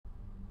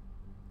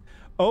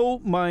Oh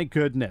my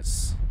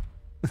goodness.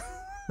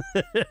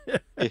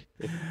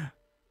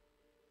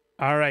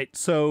 All right,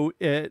 so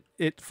it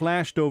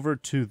flashed over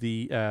to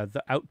the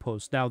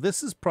outpost. Now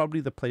this is probably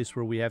the place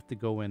where we have to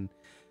go and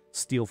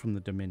steal from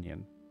the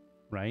Dominion,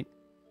 right?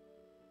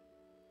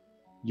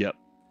 Yep.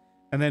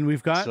 And then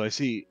we've got So I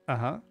see.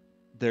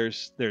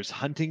 There's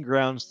hunting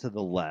grounds to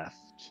the left.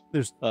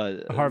 There's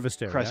a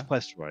harvest area.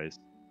 Quest wise.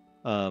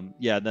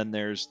 Yeah. Then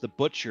there's the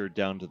butcher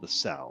down to the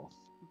south.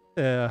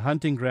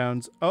 Hunting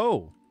grounds.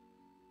 Oh,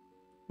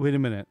 wait a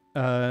minute.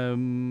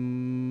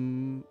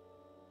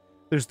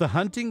 There's the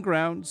hunting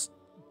grounds.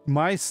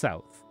 My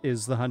south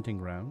is the hunting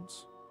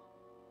grounds.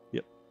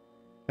 Yep.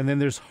 And then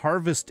there's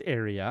harvest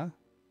area,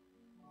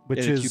 which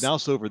and is... if you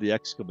mouse over the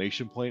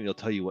exclamation point, it'll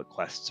tell you what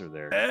quests are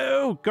there.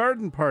 Oh,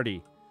 garden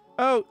party.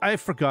 Oh, I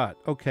forgot.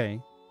 Okay.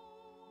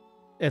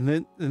 And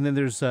then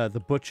there's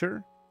the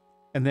butcher.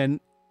 And then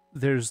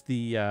there's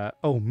the...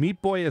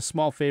 Meat Boy, a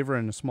small favor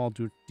and a small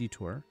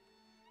detour.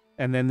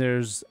 And then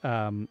there's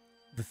the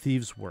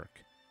thieves' work.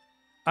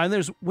 And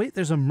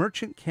there's a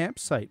merchant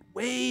campsite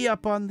way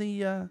up on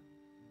the,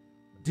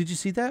 did you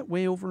see that?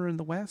 Way over in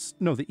the west?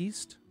 No, the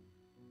east?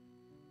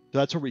 So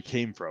that's where we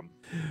came from.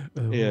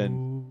 Oh.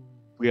 And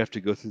we have to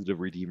go through the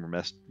Redeemer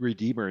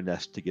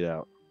nest to get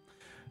out.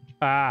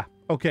 Ah,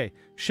 okay.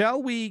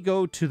 Shall we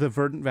go to the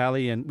Verdant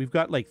Valley? And we've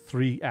got like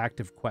 3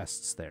 active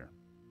quests there.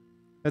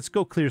 Let's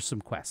go clear some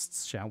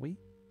quests, shall we?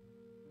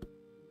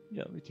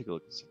 Yeah, let me take a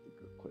look at something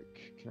real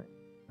quick. Can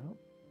I don't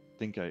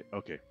think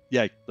okay.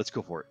 Yeah, let's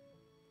go for it.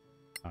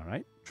 All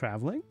right,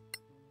 traveling.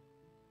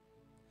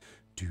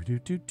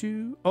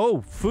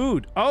 Oh,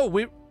 food. Oh,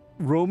 we're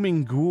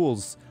roaming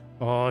ghouls.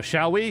 Oh,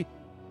 shall we?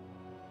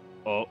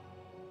 Oh,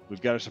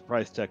 we've got a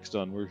surprise text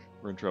on. We're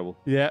in trouble.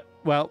 Yeah,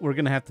 well, we're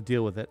going to have to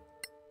deal with it.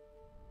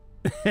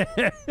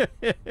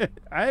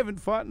 I haven't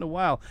fought in a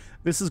while.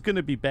 This is going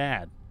to be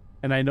bad.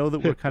 And I know that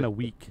we're kind of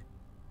weak.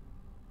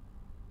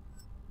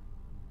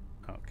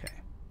 Okay.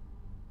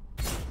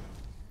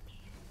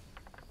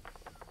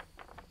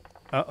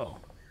 Uh-oh.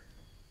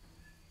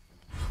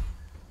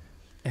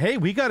 Hey,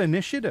 we got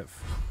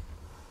initiative.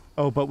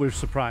 Oh, but we're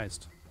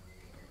surprised.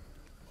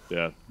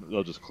 Yeah,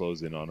 they'll just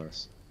close in on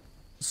us.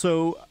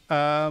 So,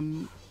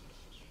 the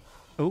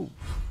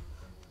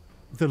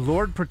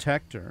Lord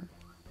Protector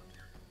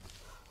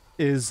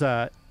is,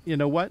 you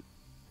know what?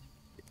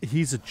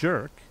 He's a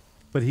jerk,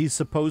 but he's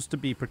supposed to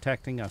be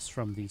protecting us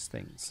from these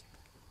things.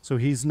 So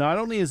he's not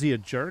only is he a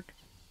jerk,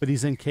 but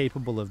he's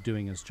incapable of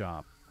doing his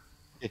job.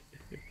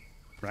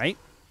 Right?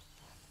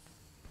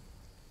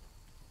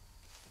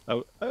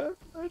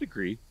 I'd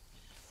agree.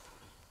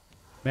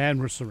 Man,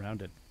 we're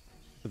surrounded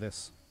for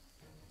this.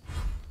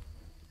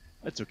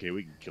 That's okay.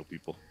 We can kill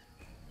people.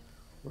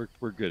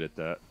 We're good at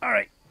that. All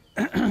right.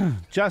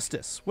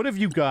 Justice. What have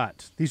you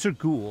got? These are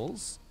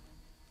ghouls.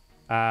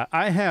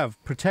 I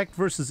have protect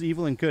versus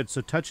evil and good.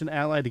 So touch an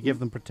ally to give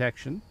them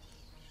protection.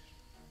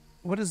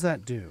 What does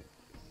that do?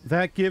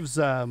 That gives...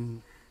 What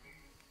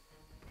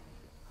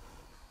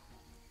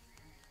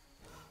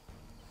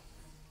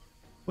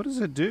does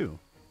it do?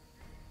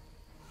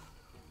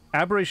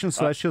 Aberrations,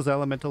 Celestials,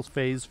 Elementals,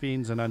 Phase,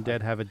 Fiends, and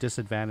Undead have a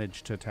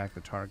disadvantage to attack the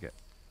target.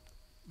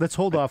 Let's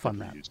hold off on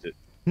that. Used it.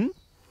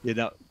 Yeah,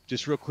 now,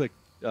 just real quick,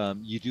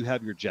 you do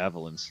have your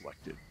Javelin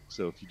selected.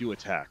 So if you do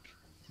attack,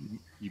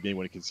 you may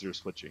want to consider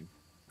switching.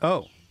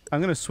 Oh,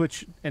 I'm going to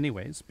switch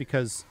anyways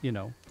because, you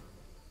know,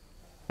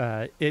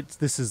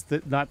 this is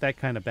not that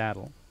kind of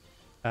battle.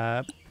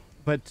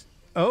 But,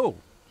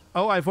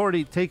 I've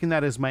already taken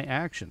that as my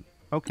action.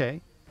 Okay.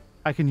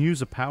 I can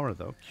use a power,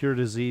 though. Cure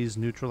disease,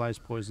 neutralize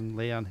poison,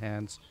 lay on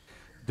hands,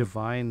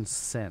 divine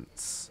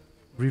sense.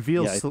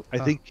 Reveal... Yeah, I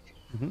think...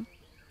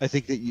 I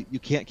think that you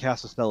can't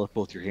cast a spell if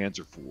both your hands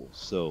are full.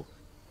 So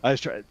I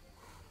should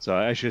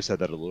have said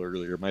that a little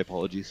earlier. My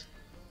apologies.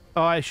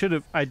 Oh, I should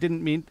have. I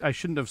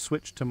shouldn't have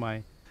switched to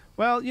my...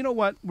 Well, you know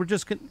what? We're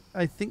just going to...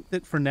 I think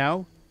that for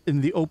now,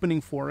 in the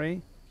opening foray,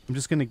 I'm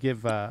just going to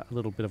give a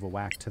little bit of a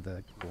whack to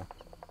the ghoul.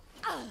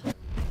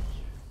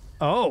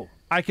 Oh,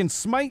 I can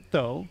smite,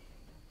 though.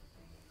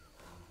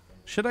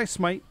 Should I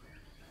smite?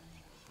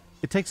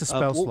 It takes a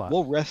spell slot.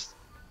 We'll rest.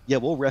 Yeah,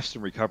 we'll rest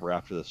and recover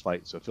after this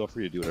fight, so feel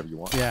free to do whatever you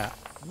want. Yeah.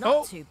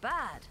 Not too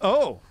bad.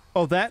 Oh,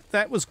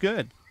 that was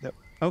good. Yep.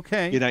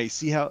 Okay. You know, you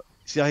see how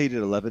he did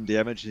 11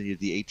 damage and you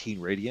did the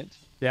 18 radiant?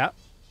 Yeah.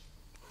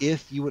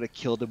 If you would have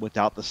killed him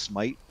without the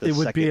smite, it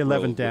would be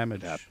 11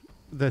 damage.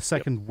 The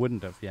second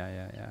wouldn't have.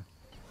 Yeah.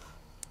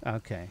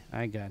 Okay,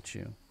 I got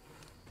you.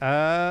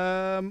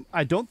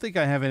 I don't think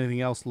I have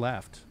anything else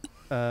left.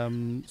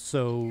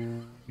 So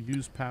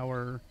use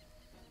power,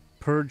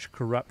 purge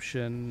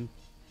corruption.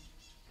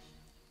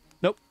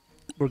 Nope,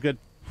 we're good.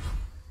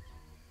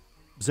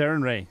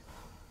 Zarin Ray,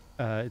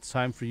 it's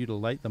time for you to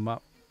light them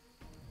up.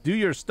 Do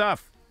your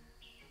stuff,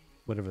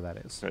 whatever that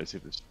is. Try to see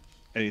if there's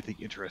anything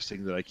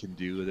interesting that I can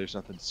do. There's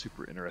nothing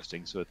super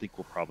interesting, so I think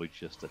we'll probably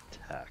just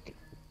attack.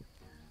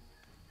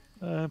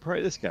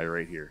 Probably this guy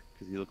right here,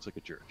 because he looks like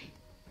a jerk.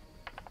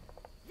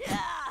 Yeah.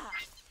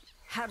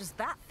 How does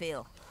that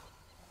feel?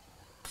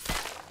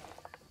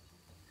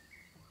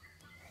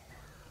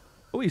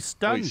 he's Oh,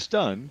 stunned. he's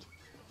stunned.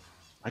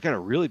 I got a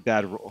really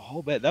bad roll.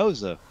 Oh, man, that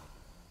was a...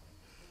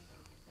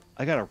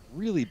 I got a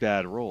really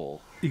bad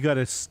roll. You got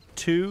a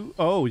 2.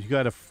 Oh, you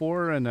got a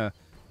 4 and a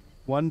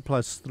 1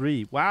 plus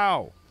 3.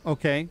 Wow.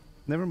 Okay.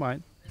 Never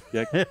mind.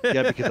 Yeah,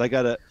 yeah, because I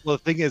got a... Well,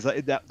 the thing is,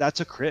 that's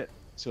a crit,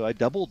 so I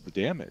doubled the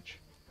damage.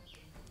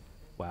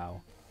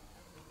 Wow.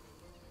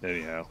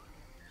 Anyhow,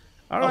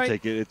 All I'll right.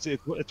 take it.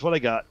 It's what I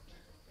got.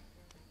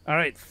 All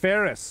right,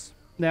 Ferris.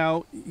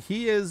 Now,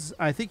 he is...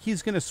 I think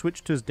he's going to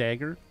switch to his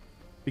dagger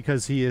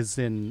because he is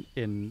in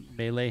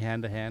melee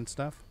hand-to-hand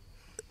stuff.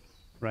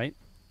 Right?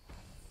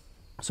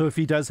 So if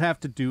he does have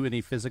to do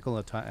any physical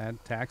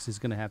attacks, he's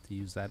going to have to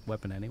use that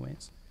weapon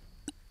anyways.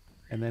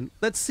 And then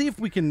let's see if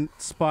we can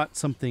spot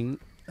something.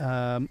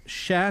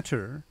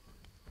 Shatter.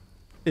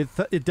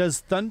 It does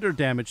thunder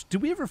damage. Do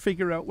we ever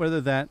figure out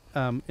whether that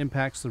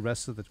impacts the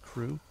rest of the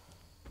crew?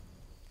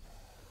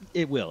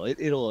 It will.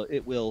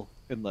 It will.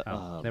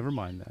 Never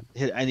mind that.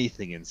 Hit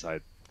anything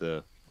inside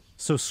the...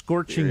 So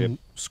scorching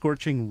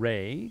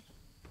ray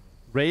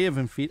of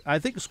infeed. I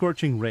think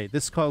scorching ray.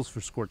 This calls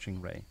for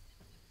scorching ray.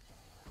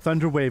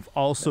 Thunderwave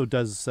also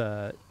does.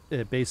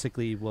 It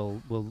basically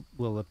will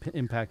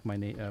impact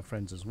my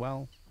friends as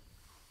well.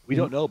 We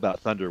don't know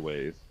about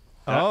Thunderwave.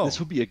 This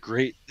would be a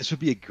great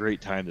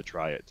time to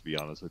try it. To be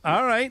honest with you.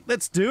 All right,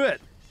 let's do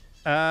it.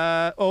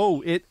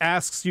 It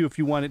asks you if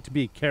you want it to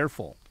be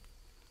careful.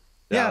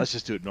 Yeah, let's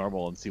just do it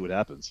normal and see what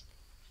happens.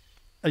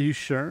 Are you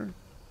sure?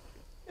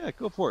 Yeah,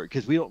 go for it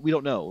because we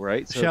don't know,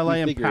 right? So Shall I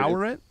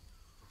empower it?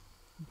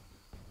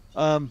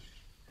 I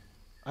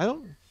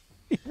don't.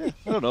 Yeah,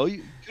 I don't know.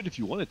 You could if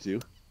you wanted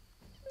to.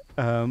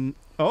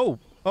 Oh,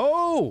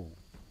 Oh,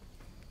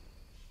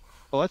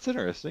 that's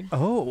interesting.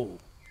 oh.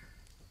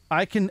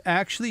 I can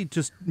actually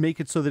just make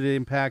it so that it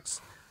impacts...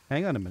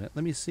 Hang on a minute.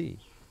 Let me see.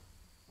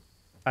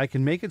 I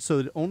can make it so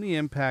that it only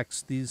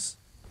impacts these...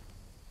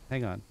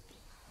 Hang on.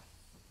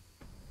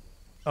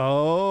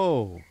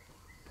 Oh.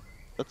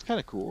 That's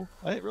kind of cool.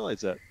 I didn't realize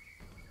that.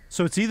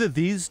 So it's either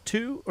these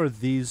two or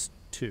these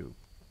two.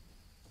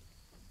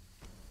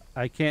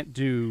 I can't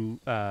do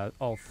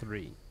all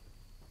three.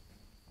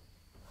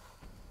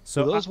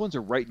 So those ones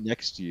are right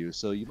next to you,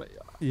 so you might...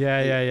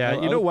 Yeah.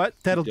 You know what?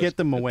 That'll get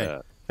them away.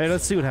 That. Hey,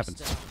 let's see what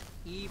happens.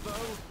 Evo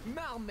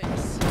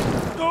Malmix.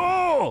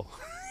 Oh!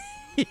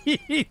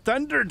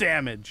 Thunder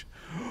damage.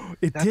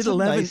 It That's did a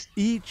 11 nice-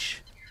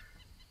 each.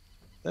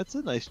 That's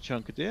a nice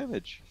chunk of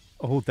damage.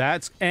 Oh,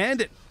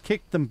 and it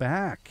kicked them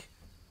back.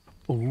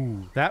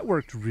 Oh, that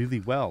worked really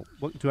well.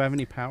 What, do I have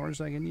any powers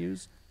I can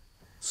use?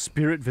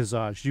 Spirit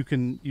Visage. You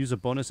can use a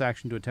bonus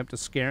action to attempt to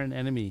scare an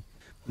enemy.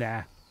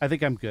 Nah, I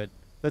think I'm good.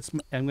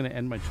 I'm going to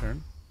end my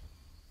turn.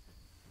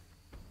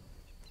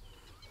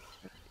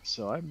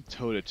 So I'm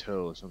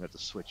toe-to-toe, so I'm going to have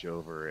to switch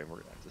over, and we're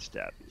going to have to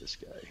stab this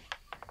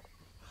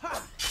guy.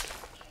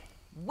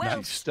 Well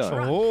Nice stuff.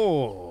 struck.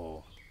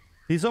 Oh,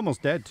 he's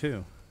almost dead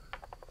too.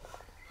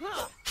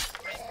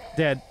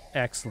 Dead.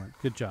 Excellent.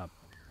 Good job.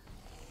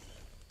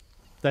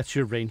 That's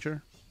your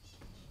ranger?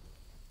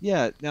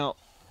 Yeah, now,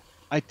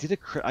 I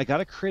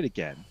got a crit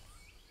again.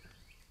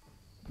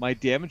 My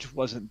damage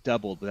wasn't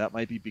doubled, but that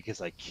might be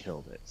because I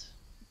killed it.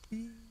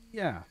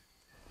 Yeah.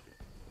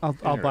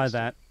 I'll buy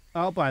that.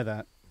 I'll buy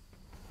that.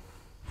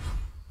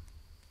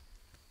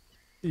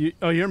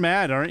 You're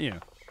mad, aren't you?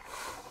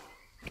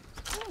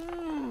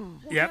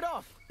 Yep.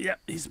 Yep,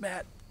 he's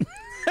mad.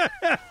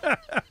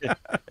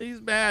 He's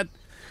mad.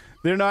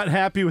 They're not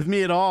happy with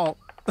me at all.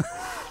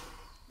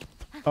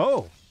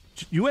 Oh,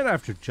 you went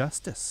after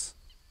justice.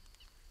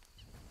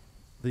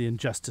 The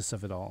injustice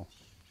of it all.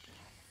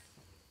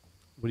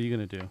 What are you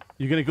going to do?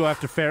 You're going to go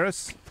after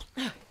Ferris?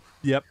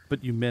 Yep,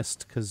 but you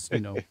missed because,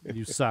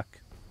 you suck.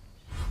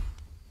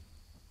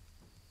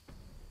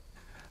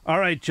 All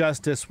right,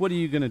 Justice, what are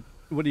you going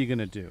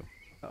to do?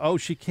 Oh,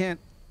 she can't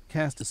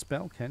cast a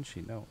spell, can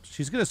she? No.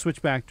 She's going to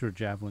switch back to her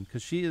javelin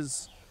because she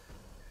is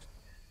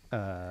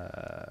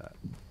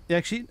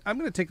actually, I'm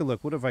going to take a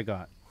look. What have I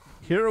got?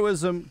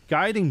 Heroism,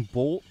 guiding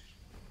bolt,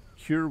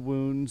 cure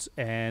wounds,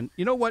 and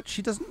you know what?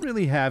 She doesn't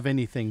really have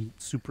anything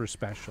super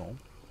special.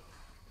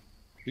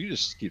 You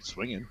just keep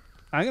swinging.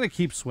 I'm going to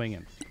keep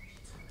swinging.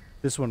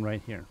 This one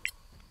right here.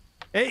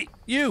 Hey,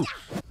 you!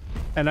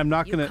 And I'm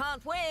not You going to...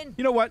 can't win.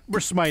 You know what? We're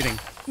smiting.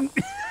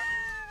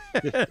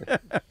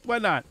 Why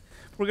not?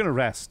 We're going to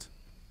rest.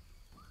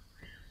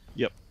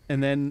 Yep.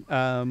 And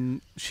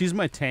then she's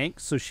my tank,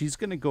 so she's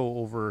going to go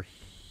over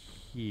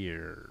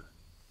here.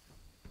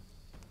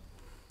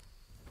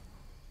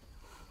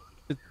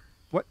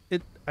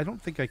 I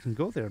don't think I can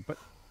go there, but...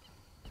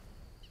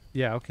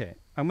 Yeah, okay.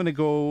 I'm going to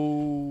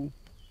go...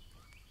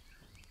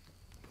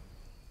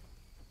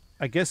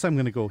 I guess I'm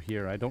going to go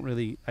here. I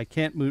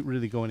can't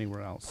really go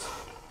anywhere else.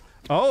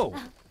 Oh!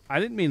 I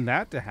didn't mean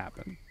that to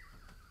happen.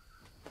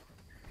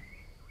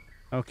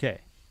 Okay.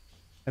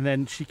 And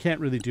then she can't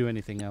really do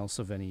anything else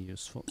of any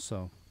useful,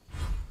 so...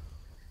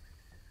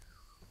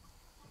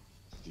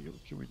 Let's see,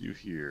 what can we do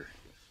here?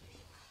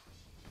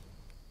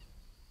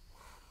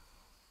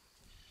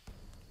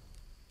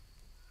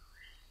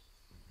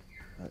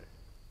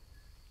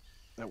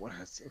 That one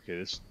has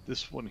okay.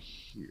 This one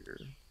here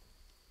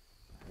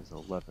has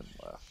 11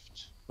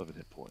 left. 11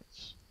 hit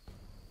points.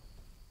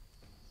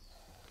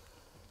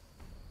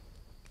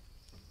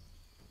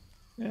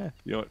 Yeah,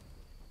 you know what?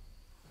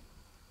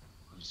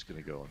 I'm just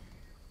gonna go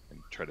and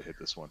try to hit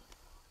this one.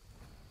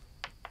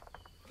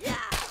 Yeah.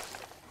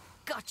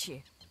 Gotcha.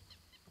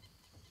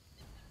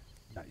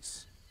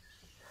 Nice.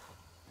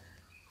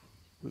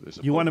 Ooh, there's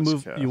a You want to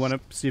bonus move? You cast.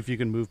 want to see if you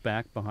can move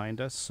back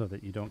behind us so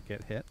that you don't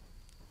get hit?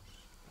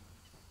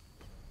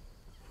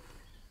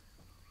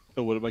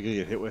 Oh, what am I gonna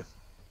get hit with?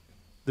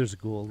 There's a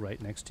ghoul right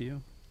next to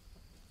you.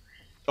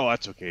 Oh,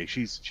 that's okay.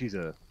 She's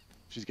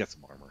got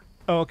some armor.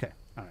 Oh, okay.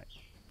 All right.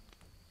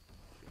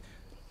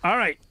 All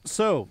right.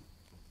 So,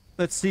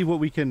 let's see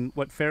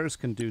what Ferris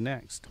can do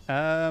next.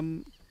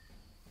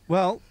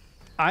 Well,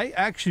 I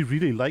actually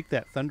really like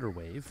that thunder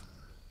wave.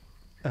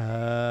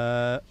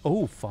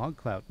 Oh, fog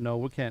cloud. No,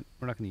 we can't.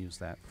 We're not going to use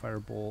that.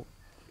 Firebolt.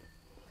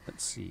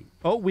 Let's see.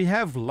 Oh, we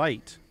have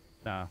light.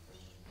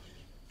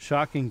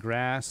 Shocking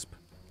grasp.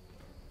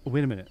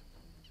 Wait a minute.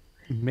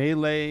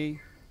 Melee,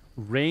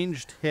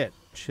 ranged hit,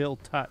 chill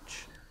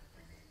touch.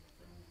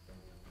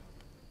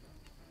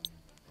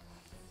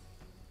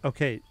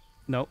 Okay,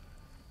 no.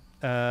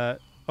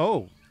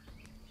 Oh.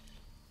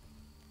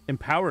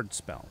 Empowered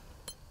spell.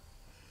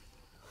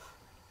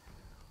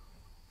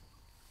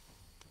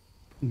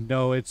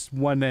 No, it's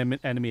one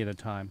enemy at a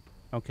time.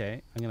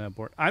 Okay, I'm gonna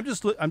abort. I'm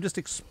just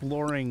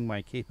exploring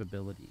my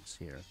capabilities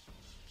here.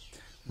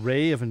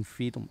 Ray of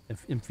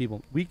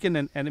enfeeble. Weaken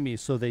an enemy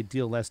so they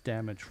deal less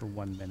damage for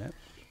 1 minute.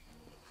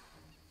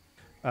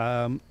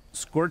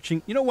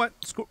 Scorching. You know what?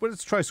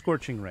 Let's try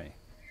Scorching Ray.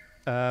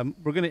 We're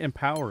going to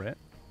empower it,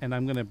 and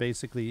I'm going to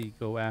basically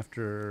go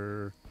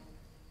after...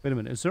 Wait a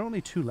minute. Is there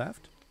only 2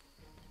 left?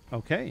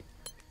 Okay.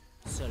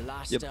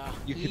 Solasta,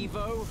 you can-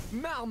 Evo,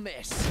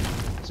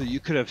 Malmis. So you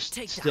could have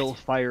Take still that.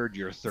 fired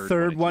your third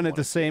Third if one you at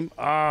the wanted. same...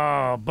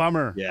 Oh,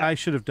 bummer. Yeah. I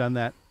should have done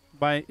that.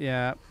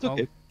 Yeah. It's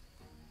okay.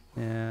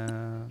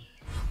 Yeah.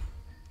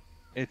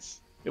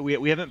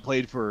 We haven't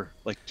played for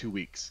like 2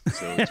 weeks,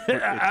 so it's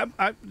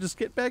I just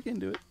get back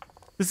into it.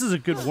 This is a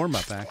good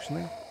warm-up,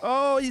 actually.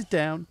 Oh, he's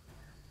down.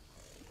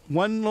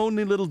 One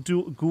lonely little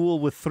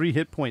ghoul with 3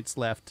 hit points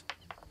left.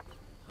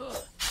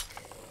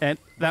 And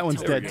that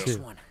one's Till the dead, next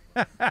too. one.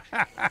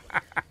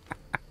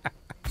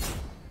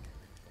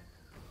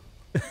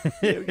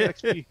 yeah, we got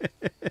XP.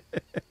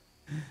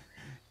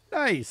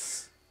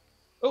 Nice.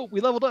 Oh,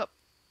 we leveled up.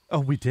 Oh,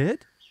 we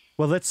did?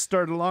 Well, let's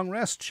start a long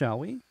rest, shall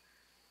we?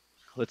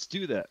 Let's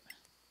do that.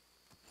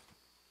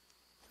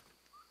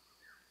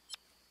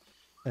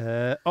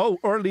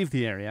 Or leave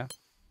the area.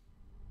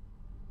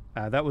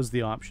 That was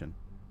the option.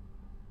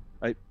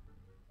 We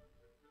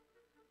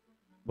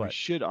What?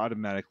 should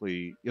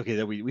automatically. Okay,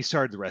 then we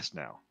started the rest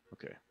now.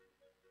 Okay.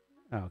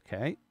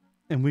 Okay.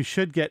 And we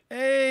should get...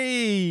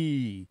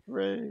 Hey!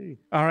 Hooray!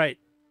 All right.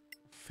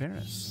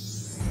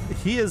 Ferris.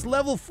 He is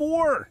level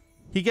 4.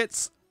 He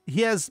has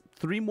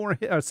 7 more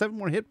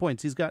hit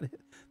points. He's got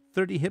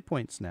 30 hit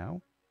points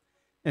now.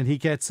 And he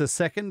gets a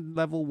second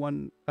level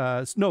 1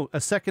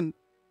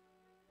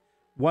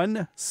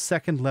 1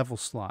 second level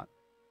slot.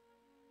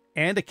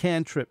 And a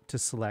cantrip to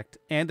select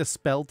and a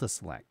spell to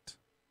select.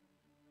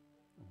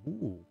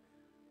 Ooh.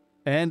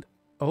 And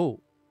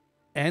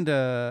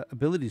a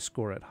ability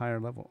score at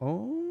higher level.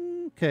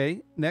 Oh,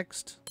 okay.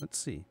 Next, let's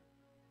see.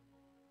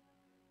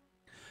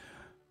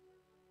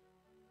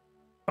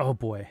 Oh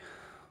boy.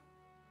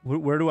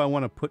 Where do I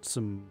want to put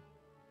some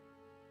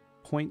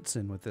points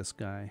in with this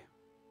guy?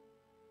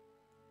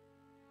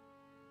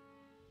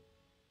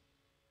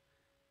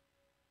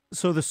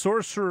 So the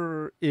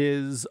sorcerer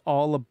is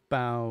all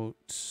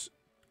about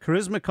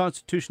charisma,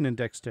 constitution, and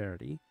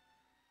dexterity.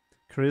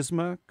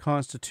 Charisma,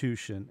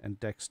 constitution, and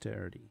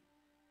dexterity.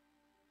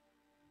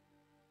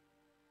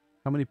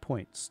 How many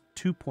points?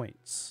 2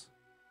 points.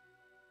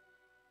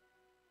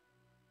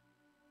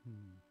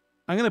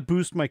 I'm going to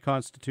boost my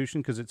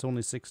constitution because it's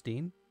only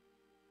 16.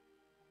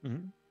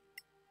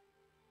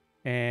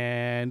 Mm-hmm.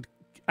 And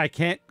I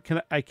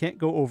can't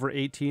go over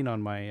 18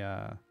 on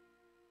my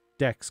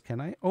dex, can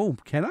I? Oh,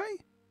 can I?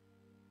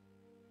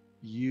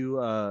 You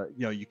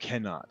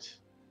cannot.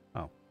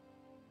 Oh.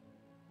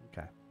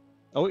 Okay.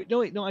 Oh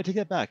wait, no, I take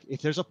that back.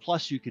 If there's a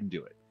plus, you can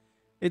do it.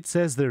 It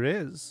says there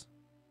is.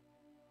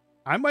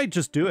 I might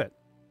just do it.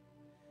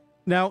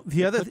 Now,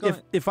 the other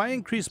if I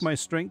increase my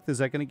strength, is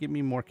that going to give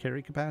me more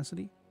carry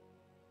capacity?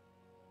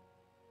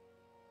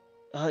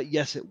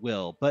 Yes, it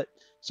will. But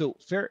so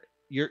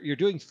you're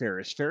doing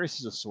Ferris. Ferris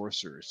is a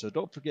sorcerer, so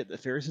don't forget that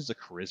Ferris is a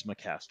charisma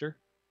caster.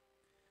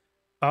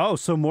 Oh,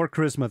 so more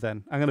charisma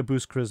then. I'm going to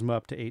boost charisma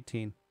up to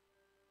 18.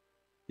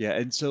 Yeah,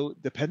 and so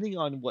depending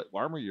on what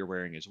armor you're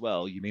wearing as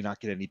well, you may not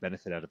get any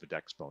benefit out of a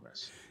dex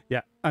bonus.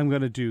 Yeah, I'm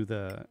going to do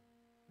the...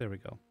 There we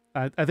go.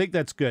 I think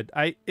that's good.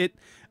 I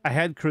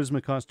had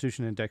charisma,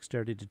 constitution, and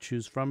dexterity to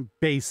choose from,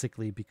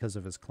 basically because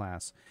of his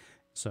class.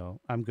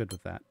 So I'm good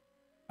with that.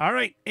 All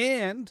right,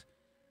 and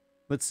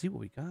let's see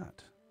what we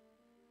got.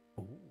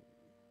 Oh.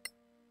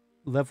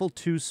 Level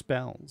 2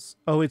 spells.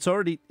 Oh, it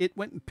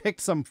went and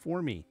picked some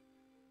for me.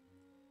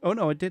 Oh,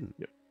 no, it didn't.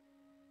 Yep.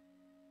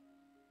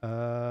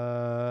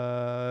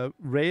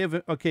 Ray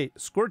of... Okay,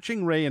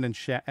 Scorching Ray and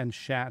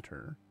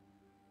Shatter.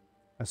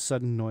 A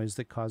sudden noise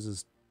that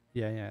causes...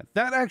 Yeah.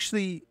 That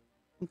actually...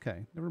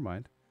 Okay, never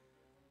mind.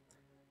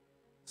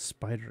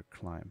 Spider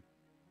Climb.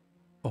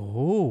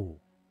 Oh.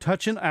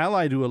 Touch an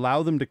ally to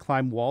allow them to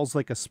climb walls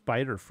like a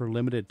spider for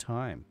limited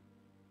time.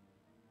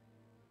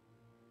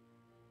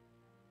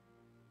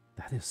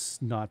 That is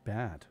not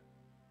bad.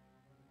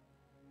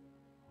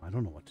 I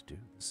don't know what to do.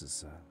 This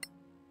is...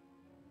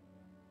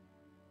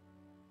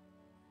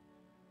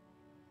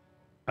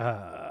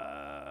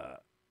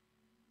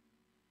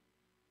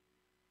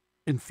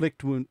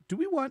 Inflict wound. Do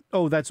we want...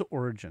 Oh, that's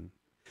Origin.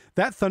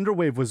 That Thunder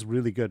Wave was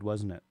really good,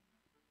 wasn't it?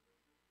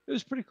 It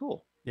was pretty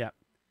cool. Yeah.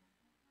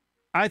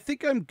 I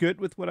think I'm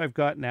good with what I've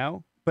got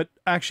now. But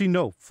actually,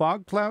 no.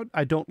 Fog Cloud,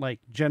 I don't like.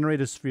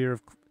 Generate a sphere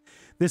of...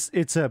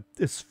 It's a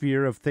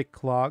sphere of thick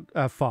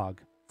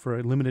fog for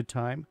a limited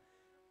time.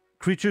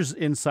 Creatures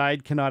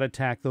inside cannot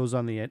attack those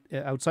on the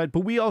outside,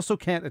 but we also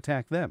can't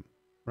attack them,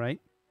 right?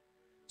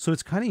 So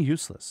it's kind of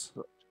useless.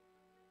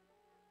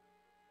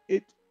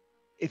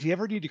 If you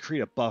ever need to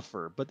create a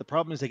buffer, but the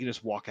problem is they can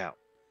just walk out.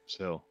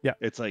 So yeah,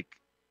 it's like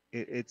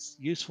it's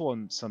useful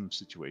in some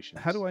situations.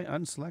 How do I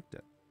unselect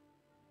it?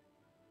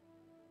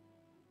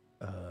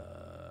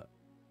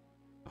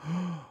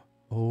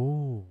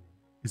 Oh,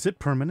 is it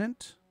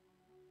permanent?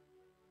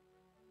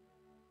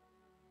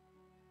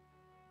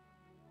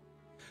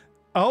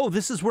 Oh,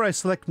 this is where I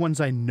select ones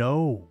I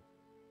know.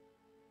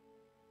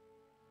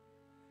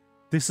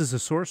 This is a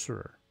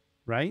sorcerer,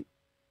 right?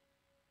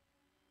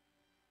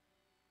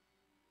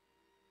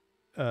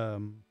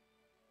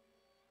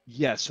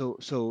 Yeah,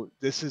 so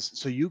this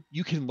is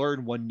you can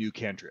learn one new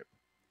cantrip.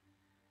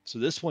 So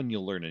this one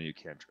you'll learn a new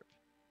cantrip.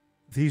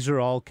 These are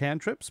all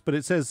cantrips, but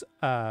it says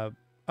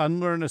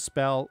unlearn a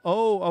spell.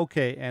 Oh,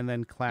 okay, and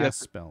then class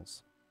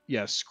spells.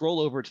 Yeah,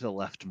 scroll over to the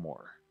left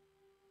more.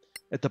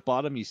 At the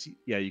bottom you see,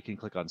 yeah, you can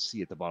click on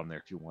C at the bottom there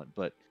if you want,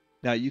 but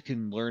now you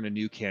can learn a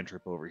new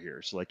cantrip over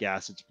here. So like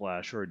Acid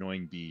Splash or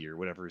Annoying Bee or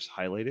whatever is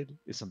highlighted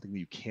is something that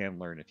you can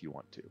learn if you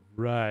want to.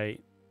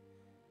 Right.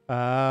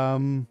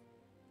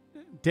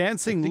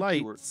 Dancing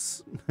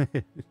Lights.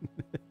 Yeah,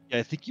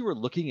 I think you were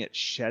looking at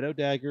Shadow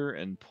Dagger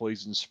and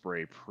Poison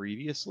Spray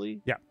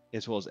previously. Yeah.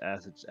 As well as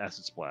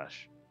Acid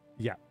Splash.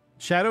 Yeah.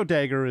 Shadow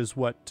Dagger is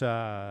what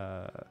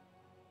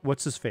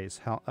what's his face?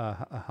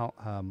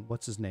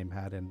 What's his name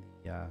had in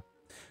the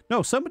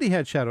No, somebody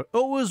had Shadow.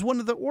 Oh, it was one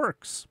of the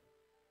orcs.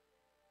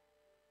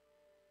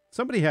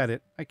 Somebody had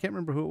it. I can't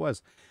remember who it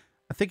was.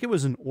 I think it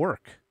was an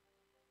orc.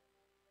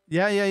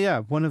 Yeah.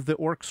 One of the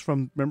orcs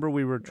from... Remember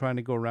we were trying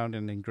to go around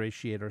and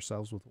ingratiate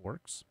ourselves with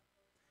orcs?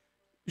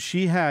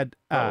 She had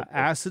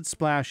Acid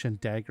Splash and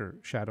Dagger,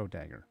 Shadow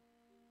Dagger.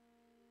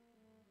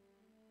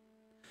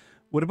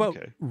 What about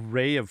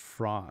Ray of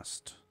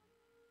Frost?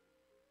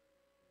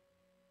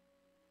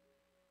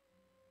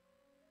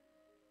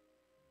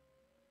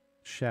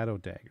 Shadow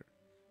Dagger,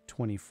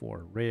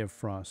 24. Ray of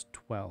Frost,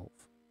 12.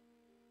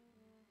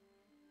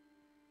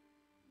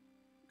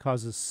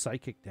 Causes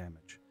psychic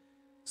damage.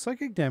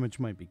 Psychic damage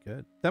might be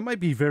good. That might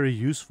be very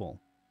useful.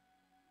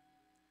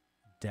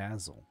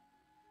 Dazzle.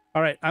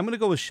 All right, I'm going to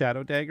go with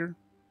Shadow Dagger.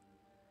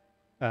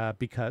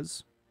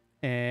 Because.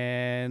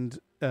 And,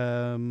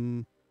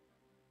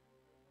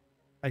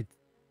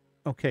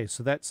 okay,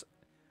 so that's...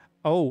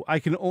 Oh, I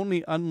can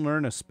only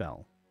unlearn a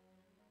spell.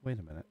 Wait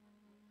a minute.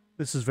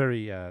 This is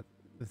very,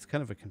 it's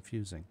kind of a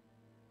confusing.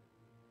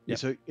 Yeah,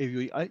 so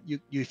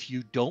if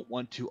you don't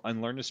want to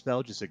unlearn a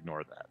spell, just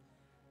ignore that.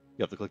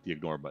 You have to click the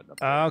ignore button up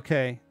there.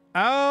 Okay.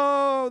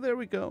 Oh, there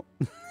we go.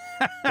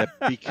 Yeah,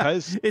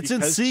 because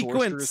in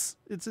sequence.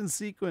 It's in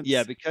sequence.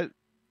 Yeah,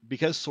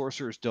 because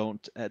sorcerers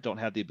don't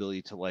have the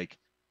ability to like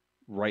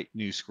write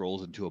new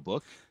scrolls into a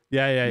book.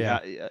 Yeah.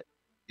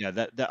 Yeah,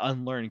 that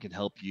unlearn can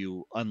help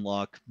you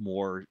unlock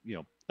more,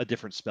 a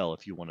different spell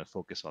if you want to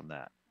focus on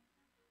that.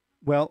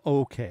 Well,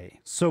 okay.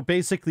 So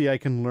basically I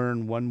can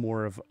learn one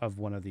more of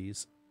one of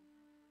these.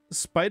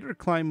 Spider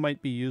Climb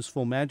might be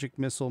useful. Magic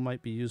Missile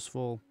might be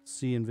useful.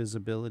 See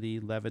Invisibility,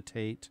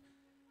 Levitate.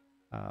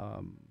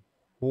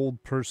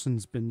 Hold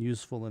Person's been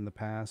useful in the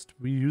past.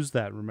 We used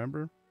that,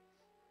 remember?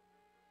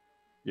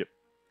 Yep.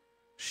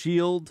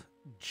 Shield,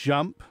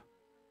 Jump,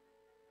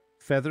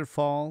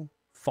 Featherfall,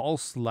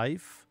 False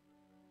Life.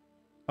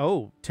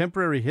 Oh,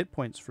 temporary hit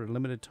points for a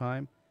limited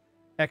time.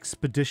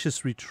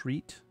 Expeditious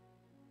Retreat.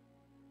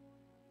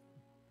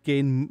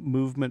 Gain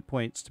movement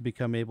points to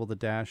become able to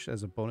dash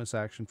as a bonus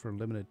action for a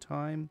limited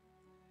time.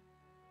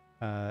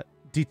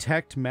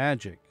 Detect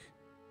Magic.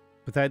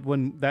 But that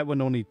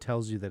one only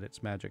tells you that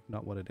it's magic,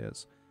 not what it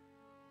is.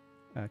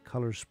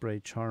 Color Spray,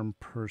 Charm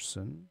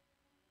Person.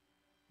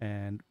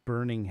 And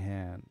Burning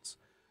Hands.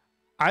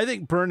 I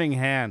think Burning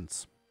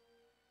Hands.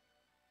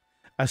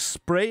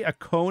 Spray a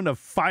cone of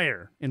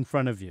fire in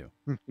front of you.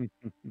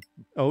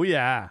 Oh,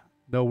 yeah.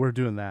 No, we're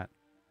doing that.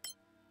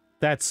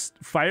 That's...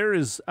 Fire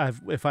is...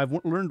 If I've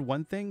learned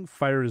one thing,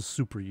 fire is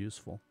super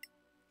useful.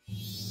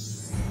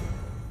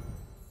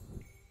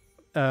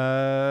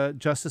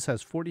 Justice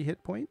has 40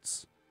 hit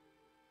points.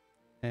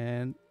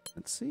 And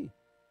let's see.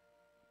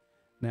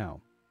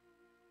 Now,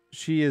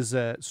 she is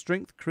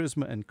Strength,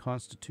 Charisma, and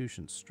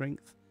Constitution.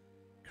 Strength,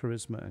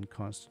 Charisma, and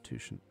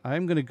Constitution.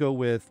 I'm going to go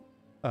with...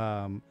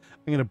 I'm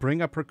going to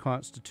bring up her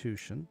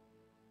Constitution.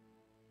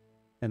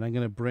 And I'm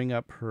going to bring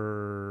up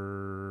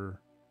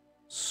her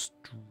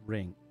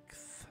Strength.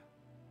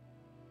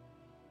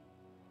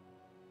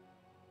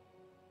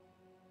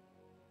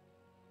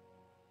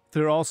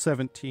 They're all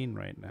 17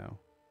 right now.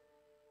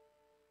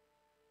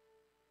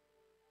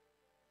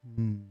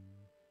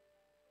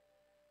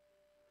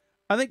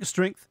 I think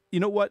Strength, you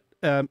know what?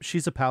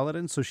 She's a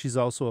paladin, so she's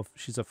also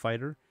she's a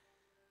fighter.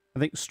 I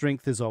think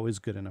Strength is always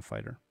good in a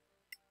fighter.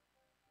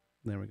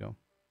 There we go.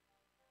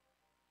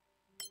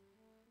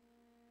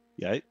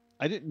 Yeah,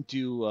 I didn't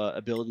do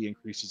ability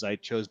increases. I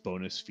chose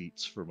bonus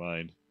feats for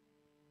mine.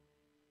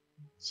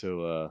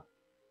 So,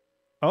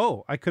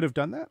 oh, I could have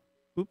done that?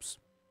 Oops.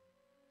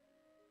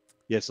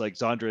 yes, like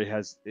Zandre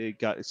has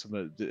got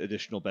some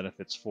additional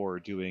benefits for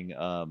doing,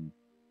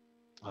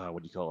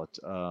 what do you call it?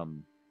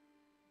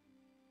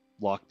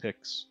 Lock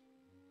picks.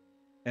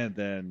 And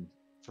then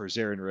for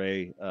Zaren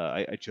Ray,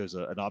 I chose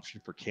an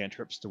option for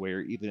cantrips to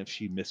where even if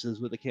she misses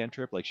with a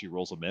cantrip, like she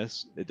rolls a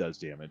miss, it does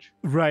damage.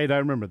 Right, I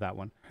remember that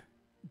one.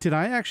 Did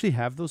I actually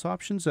have those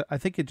options? I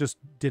think it just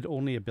did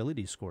only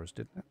ability scores,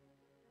 didn't it?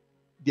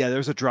 Yeah,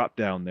 there's a drop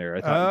down there.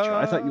 I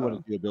thought you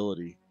wanted the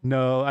ability.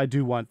 No, I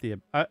do want the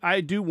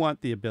I do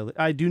want the ability.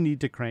 I do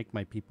need to crank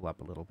my people up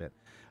a little bit.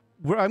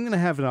 I'm going to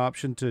have an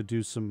option to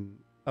do some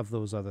of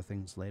those other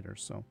things later.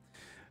 So,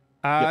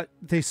 Yep.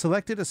 They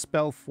selected a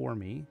spell for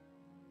me,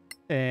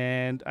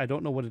 and I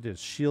don't know what it is.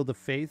 Shield of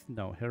Faith?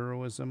 No.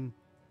 Heroism,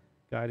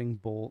 Guiding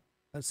Bolt.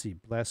 Let's see.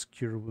 Bless,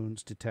 Cure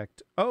Wounds,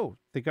 Detect. Oh,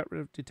 they got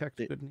rid of Detect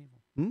Good and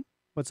Evil.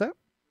 What's that?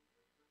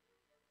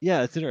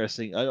 Yeah, it's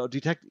interesting.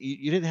 Detect.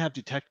 You didn't have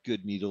Detect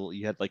Good and Evil.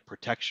 You had like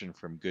Protection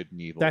from Good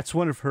and Evil. That's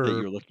one of her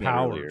you were looking at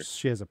earlier. powers.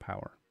 She has a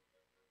power.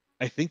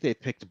 I think they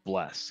picked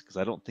Bless because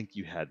I don't think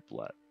you had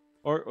Bless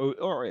or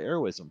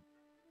Heroism.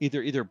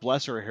 Either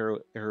Bless or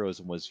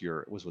Heroism was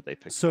what they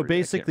picked. So for you.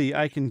 basically,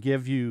 I can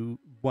give you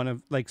one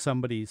of like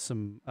somebody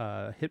some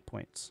hit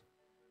points,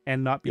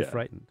 and not be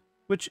frightened,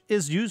 which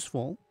is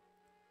useful.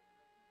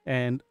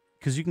 And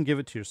because you can give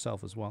it to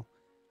yourself as well.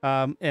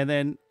 And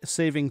then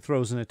saving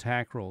throws and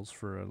attack rolls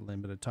for a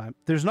limited time.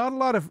 There's not a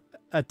lot of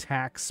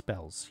attack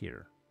spells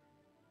here.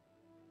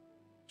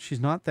 She's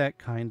not that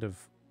kind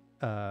of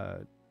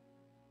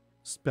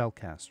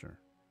spellcaster.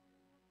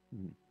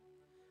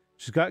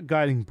 She's got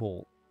Guiding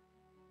Bolt.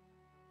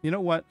 You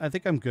know what? I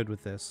think I'm good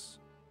with this.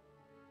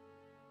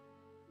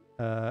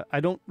 I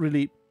don't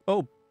really...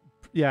 Oh,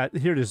 yeah,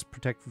 here it is.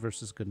 Protect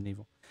versus Good and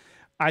Evil.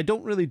 I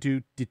don't really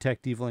do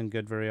Detect Evil and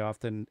Good very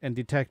often, and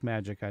Detect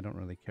Magic I don't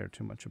really care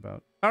too much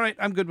about. All right,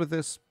 I'm good with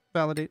this.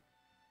 Validate.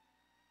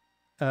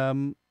 There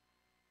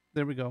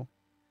we go.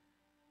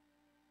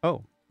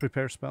 Oh,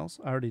 prepare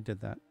spells? I already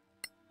did that.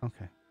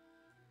 Okay.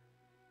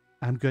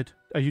 I'm good.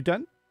 Are you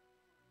done?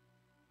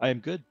 I am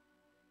good.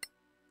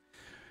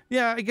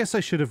 Yeah, I guess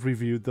I should have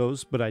reviewed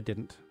those, but I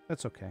didn't.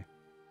 That's okay.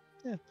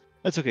 Yeah,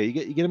 that's okay. You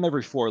get them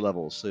every 4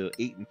 levels, so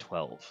 8 and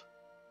 12.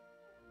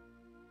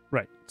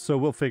 Right. So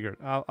we'll figure it.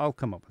 I'll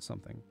come up with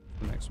something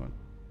for the next one.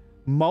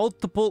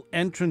 Multiple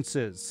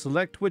entrances.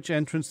 Select which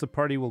entrance the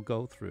party will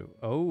go through.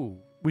 Oh,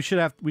 we should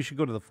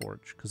go to the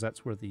forge because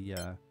that's where the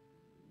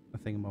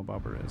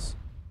thingamabobber is.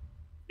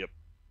 Yep.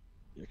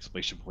 The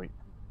exclamation point.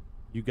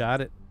 You got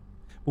it.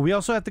 But we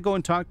also have to go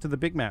and talk to the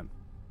big man.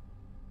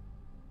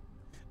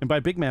 And by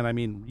big man, I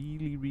mean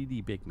really, really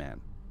big man.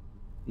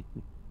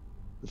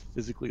 The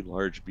physically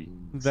large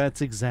beings. That's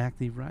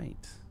exactly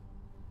right.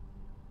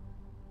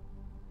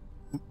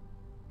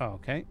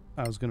 Okay,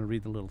 I was going to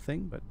read the little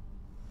thing, but...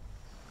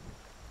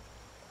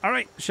 All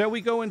right, shall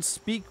we go and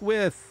speak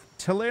with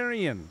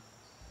Talarian?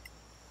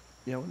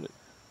 Yeah,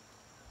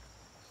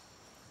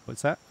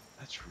 What's that?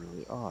 that's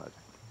really odd.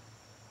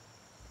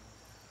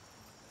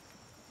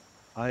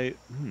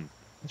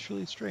 That's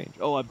really strange.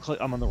 Oh,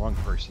 I'm on the wrong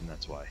person,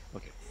 that's why.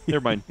 Okay, never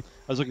mind. I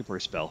was looking for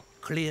a spell.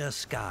 Clear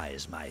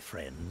skies, my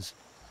friends.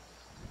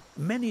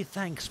 Many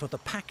thanks for the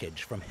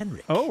package from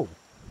Henrik. Oh,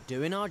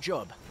 Doing our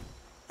job.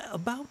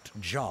 About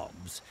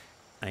jobs,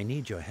 I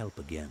need your help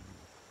again.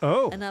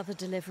 oh. Another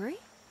delivery?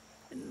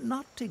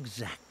 Not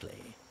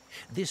exactly.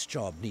 This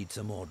job needs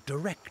a more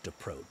direct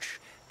approach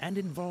and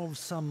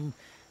involves some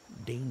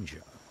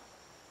danger.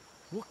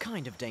 What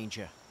kind of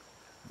danger?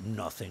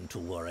 Nothing to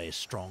worry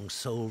strong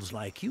souls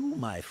like you,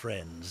 my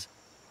friends.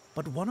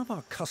 But one of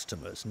our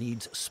customers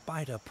needs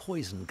spider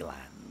poison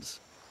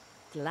glands.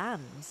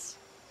 Glands?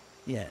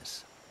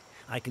 Yes.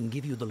 I can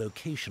give you the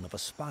location of a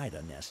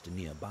spider nest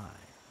nearby.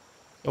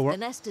 Oh, If the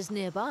nest is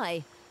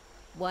nearby,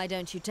 why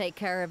don't you take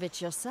care of it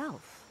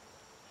yourself?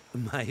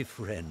 My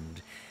friend,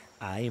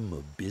 I'm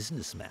a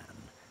businessman.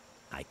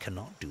 I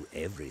cannot do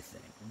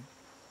everything.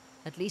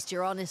 At least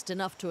you're honest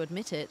enough to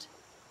admit it.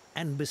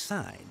 And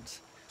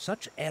besides,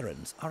 such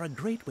errands are a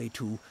great way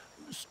to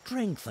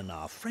strengthen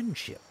our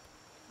friendship.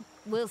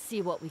 We'll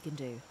see what we can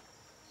do.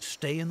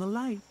 Stay in the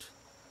light.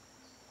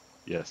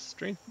 Yes,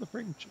 strengthen the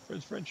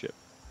friendship.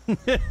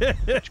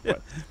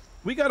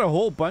 We got a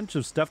whole bunch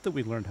of stuff that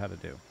we learned how to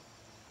do.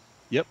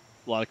 Yep,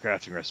 a lot of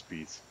crafting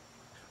recipes.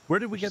 Where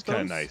did we Which get is those?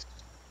 kind of nice.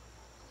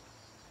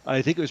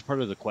 I think it was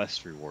part of the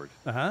quest reward.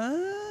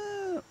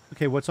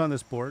 Okay, what's on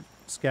this board?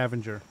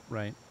 Scavenger,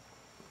 right.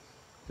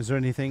 Is there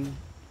anything?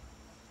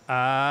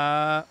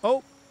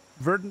 Oh,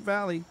 Verdant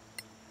Valley.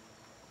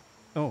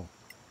 Oh.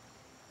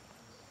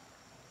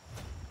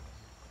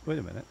 Wait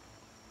a minute.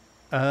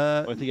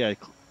 I think I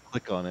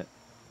click on it.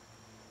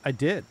 I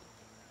did.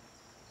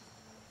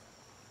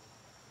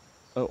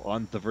 Oh,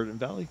 on the Verdant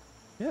Valley?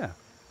 Yeah.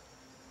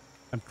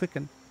 I'm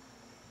clicking.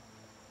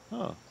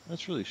 Oh,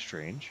 that's really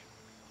strange.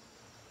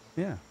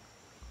 Yeah.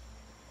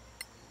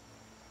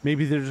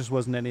 Maybe there just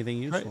wasn't anything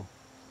useful.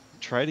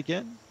 Try it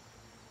again.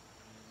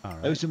 All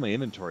right. I was in my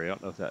inventory. I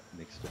don't know if that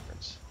makes a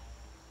difference.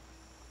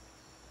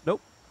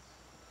 Nope.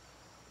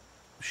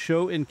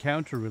 Show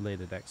encounter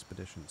related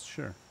expeditions.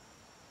 Sure.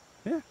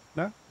 Yeah.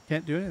 No.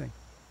 Can't do anything.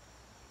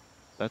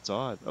 That's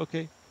odd.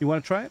 Okay. You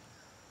want to try it?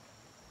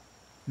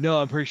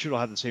 No, I'm pretty sure it'll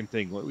have the same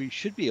thing. We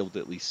should be able to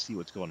at least see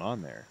what's going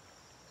on there.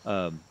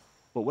 But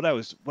what I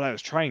was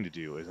trying to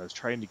do is I was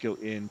trying to go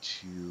in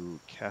to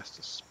cast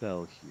a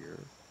spell here.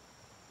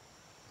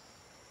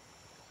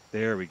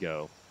 There we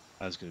go.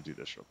 I was going to do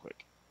this real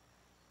quick.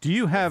 Do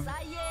you have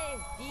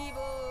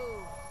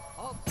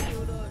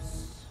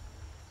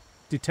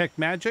detect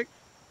magic?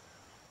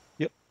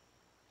 Yep.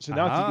 So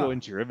now if you go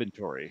into your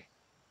inventory,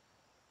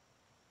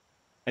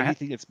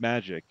 anything that's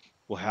magic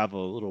will have a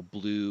little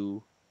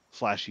blue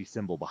flashy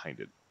symbol behind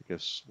it, like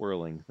a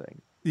swirling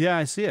thing. Yeah,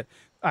 I see it.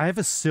 I have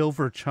a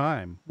silver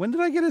chime. When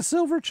did I get a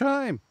silver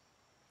chime?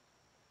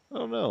 I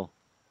don't know.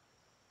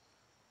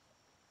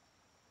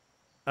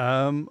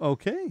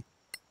 Okay.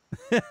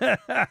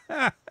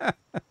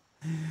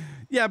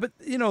 Yeah, but,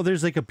 you know,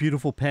 there's like a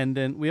beautiful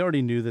pendant. We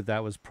already knew that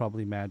that was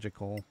probably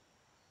magical.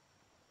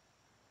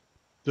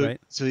 So,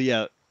 right? So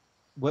yeah,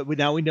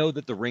 now we know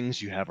that the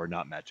rings you have are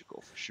not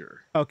magical for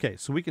sure. Okay,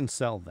 so we can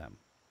sell them.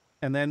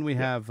 And then we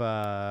have,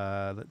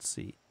 let's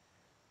see.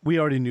 We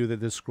already knew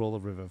that this Scroll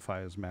of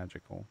Revivify is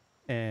magical.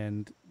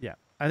 And, yeah,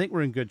 I think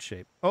we're in good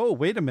shape. Oh,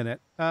 wait a minute.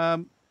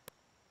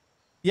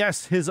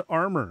 Yes, his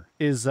armor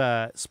is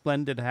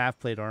splendid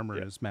half-plate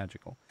armor is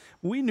magical.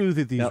 We knew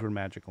that these were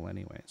magical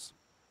anyways.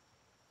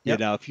 Yeah,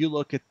 now if you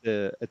look at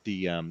the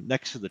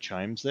next to the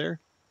chimes there,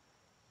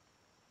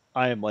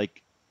 I am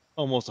like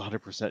almost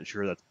 100%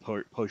 sure that's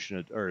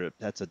potion or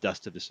that's a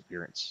dust of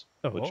disappearance,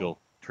 which will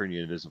turn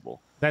you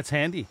invisible. That's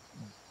handy.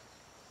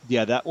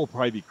 Yeah, that will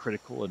probably be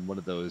critical in one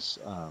of those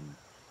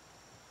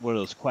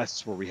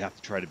quests where we have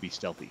to try to be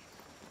stealthy.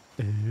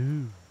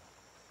 Ooh.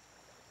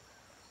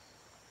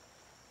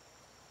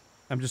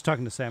 I'm just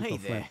talking to Sam. Hey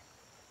Flint. there.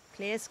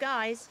 Clear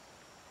skies.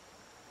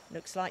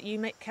 Looks like you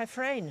met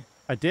Catherine.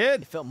 I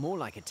did. It felt more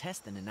like a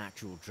test than an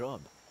actual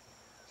job.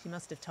 She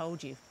must have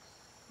told you.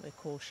 We're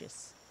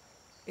cautious.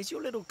 Is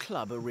your little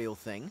club a real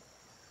thing?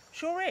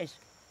 Sure is.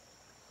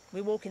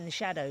 We walk in the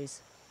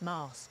shadows,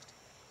 masked,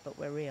 but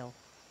we're real.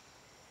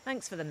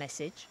 Thanks for the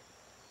message.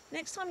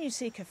 Next time you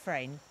see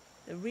Catherine,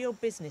 the real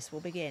business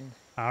will begin.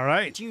 All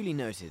right. Duly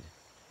noted.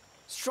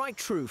 Strike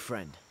true,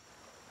 friend.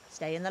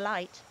 Stay in the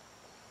light.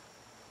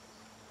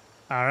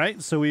 All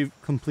right, so we've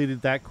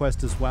completed that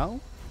quest as well.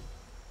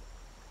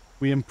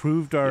 We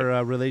improved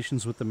our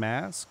relations with the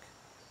mask.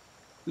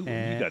 Ooh,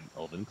 and you got an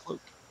elven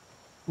cloak.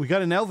 We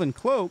got an elven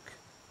cloak.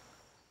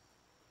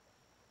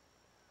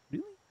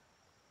 Really?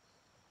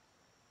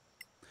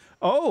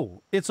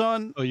 Oh, it's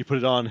on. Oh, you put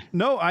it on.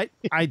 No, I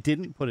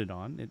didn't put it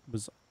on. It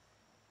was.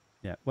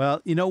 Yeah.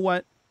 Well, you know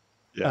what?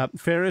 Yeah.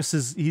 Ferris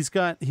he's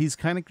kind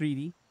of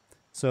greedy.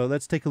 So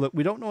let's take a look.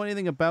 We don't know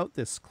anything about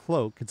this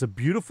cloak. It's a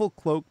beautiful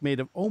cloak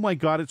made of. Oh my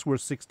God! It's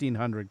worth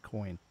 1,600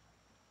 coin.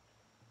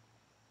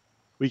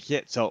 We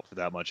can't sell it for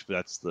that much, but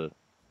that's the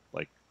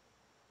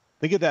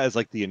think of that as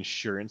like the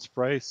insurance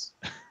price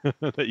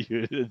that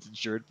it's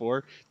insured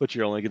for, but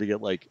you're only going to get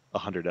like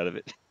 100 out of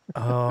it.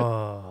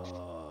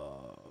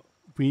 Oh,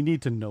 we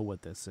need to know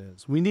what this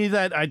is. We need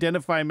that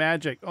identify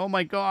magic. Oh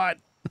my God.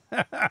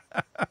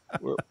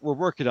 we're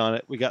working on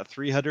it. We got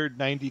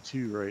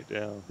 392 right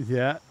now.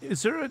 Yeah.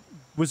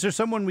 Was there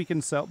someone we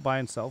can buy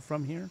and sell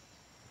from here?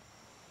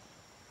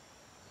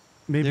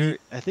 Maybe.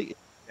 I think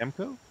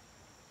Samco?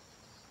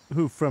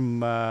 Who from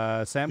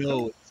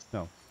Samco?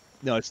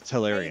 No, it's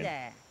Tellarian. Hey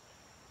there.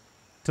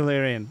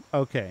 Tellarian.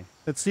 Okay.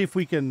 Let's see if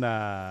we can.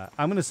 I'm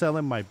going to sell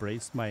him my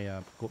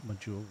my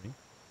jewelry.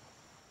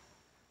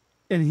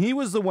 And he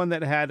was the one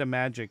that had a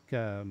magic.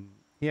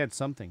 He had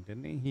something,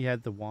 didn't he? He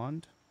had the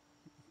wand.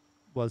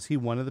 Was he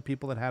one of the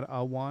people that had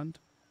a wand?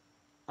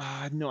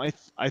 No,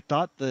 I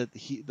thought that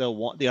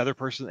the other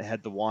person that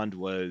had the wand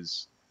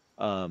was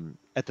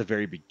at the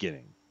very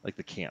beginning, like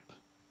the camp.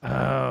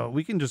 Oh,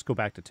 we can just go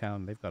back to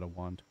town. They've got a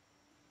wand.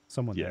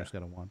 Someone there's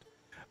got a wand.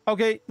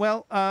 Okay,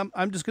 well,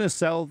 I'm just gonna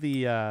sell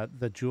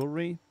the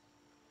jewelry,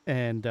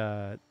 and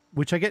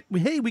which I get.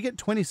 Hey, we get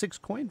 26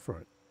 coin for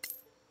it.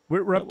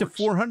 We're up to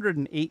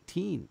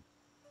 418.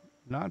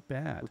 Not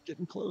bad. We're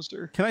getting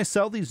closer. Can I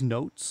sell these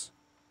notes?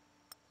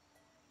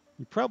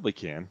 You probably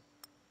can.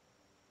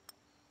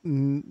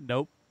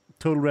 Nope.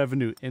 Total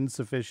revenue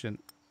insufficient.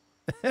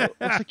 Well,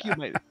 looks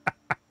like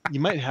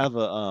you might have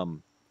a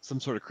some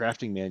sort of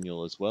crafting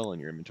manual as well in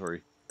your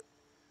inventory.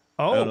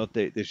 I don't know Oh,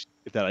 if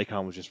if that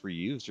icon was just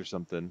reused or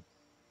something.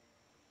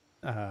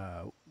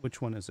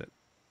 which one is it?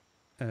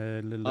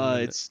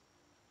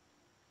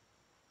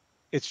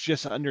 It's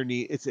just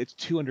underneath. It's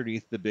two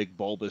underneath the big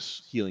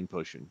bulbous healing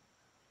potion.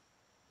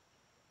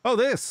 Oh,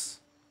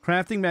 this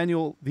crafting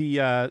manual,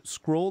 the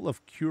scroll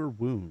of cure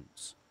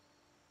wounds.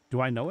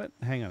 Do I know it?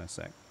 Hang on a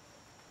sec.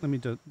 Let me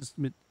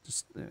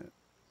just.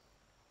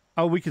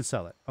 Oh, we can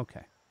sell it.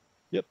 Okay.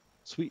 Yep,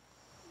 sweet.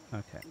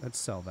 Okay, let's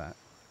sell that.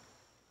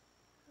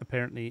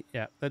 Apparently,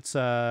 yeah. Let's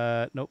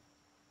nope.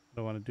 What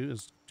I want to do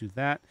is do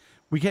that.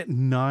 We get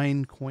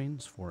 9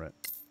 coins for it.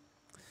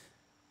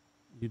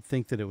 You'd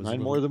think that it was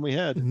 9 more than we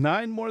had.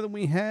 9 more than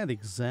we had,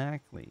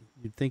 exactly.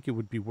 You'd think it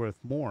would be worth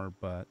more,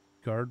 but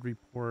guard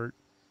report.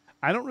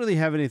 I don't really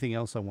have anything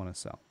else I want to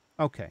sell.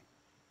 Okay.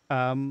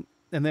 And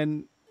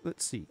then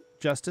let's see.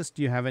 Justice,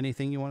 do you have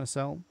anything you want to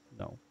sell?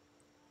 No.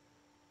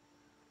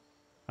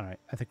 All right,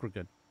 I think we're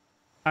good.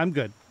 I'm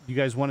good. You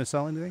guys want to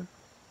sell anything?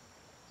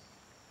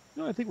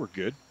 No, I think we're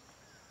good.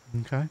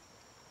 Okay.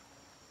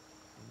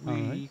 We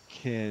Alright.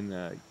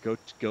 can go.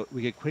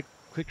 We get quick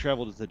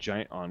travel to the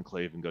giant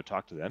enclave and go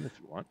talk to them if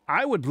you want.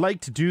 I would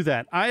like to do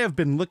that. I have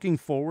been looking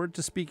forward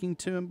to speaking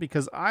to him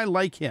because I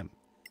like him.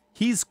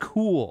 He's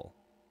cool.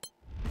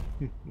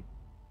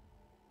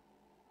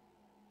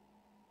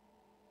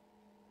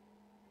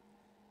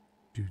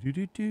 Do.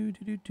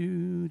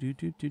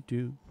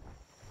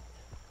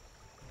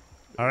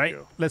 All right,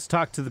 go. let's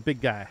talk to the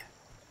big guy.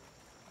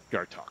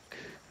 Gartok.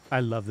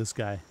 I love this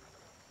guy.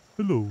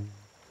 Hello.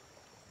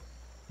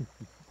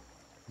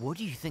 What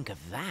do you think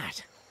of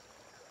that?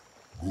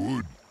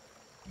 Good.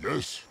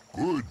 Yes,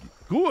 good.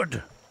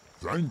 Good.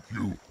 Thank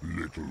you,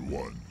 little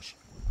ones.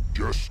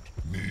 Just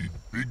need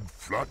big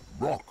flat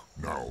rock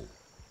now.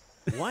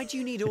 Why do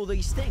you need all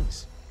these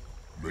things?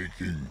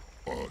 Making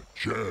a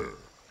chair.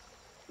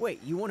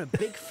 Wait, you want a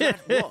big flat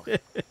rock?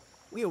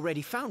 We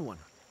already found one.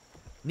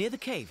 Near the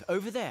cave,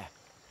 over there.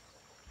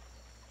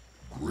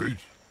 Great.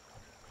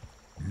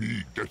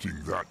 Me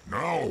getting that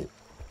now.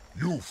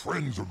 You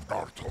friends of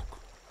Gartok,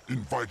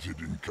 invited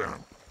in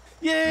camp.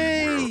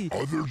 Yay!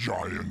 Beware other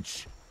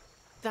giants.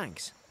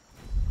 Thanks.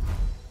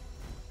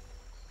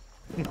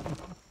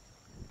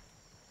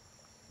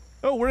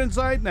 Oh, we're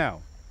inside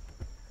now.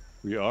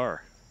 We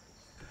are.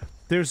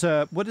 There's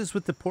a... What is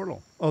with the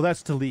portal? Oh,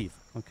 that's to leave.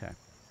 Okay.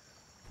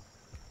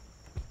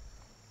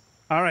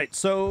 All right,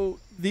 so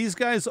these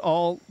guys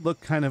all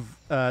look kind of...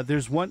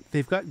 there's one...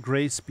 They've got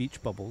gray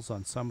speech bubbles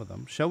on some of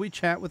them. Shall we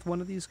chat with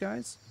one of these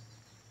guys?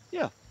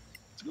 Yeah.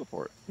 Let's go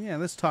for it. Yeah,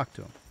 let's talk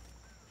to him.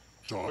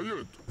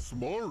 Giant,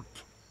 smart.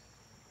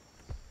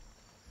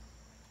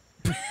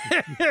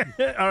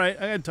 All right,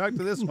 I gotta talk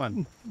to this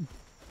one.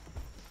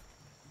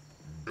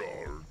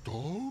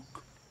 Gartok?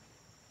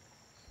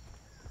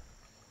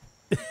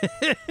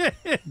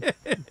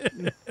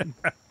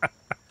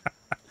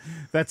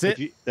 That's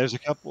it? There's a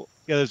couple.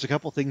 Yeah, there's a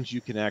couple things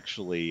you can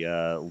actually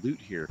loot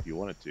here if you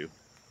wanted to.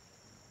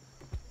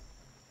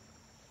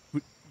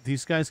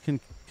 These guys can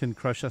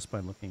crush us by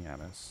looking at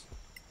us.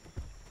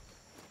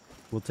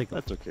 We'll take a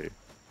That's okay.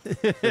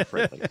 They're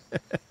friendly.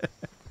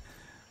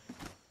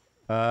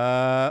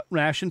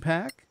 ration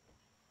pack.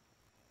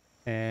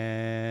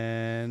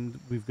 And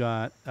we've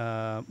got,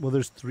 well,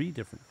 there's 3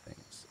 different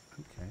things.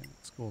 Okay,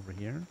 let's go over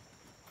here.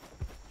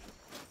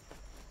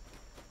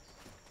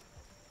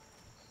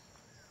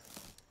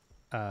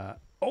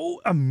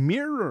 Oh, a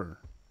mirror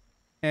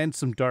and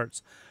some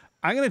darts.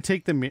 I'm going to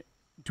take the mirror.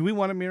 Do we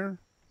want a mirror?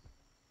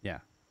 Yeah,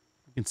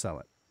 we can sell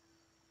it.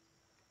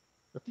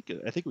 I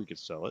think we could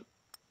sell it.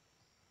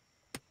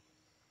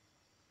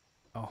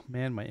 Oh,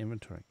 man, my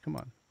inventory. Come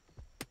on.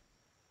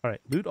 All right,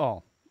 loot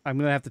all. I'm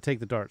going to have to take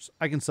the darts.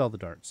 I can sell the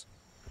darts.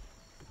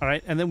 All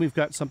right, and then we've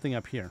got something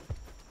up here.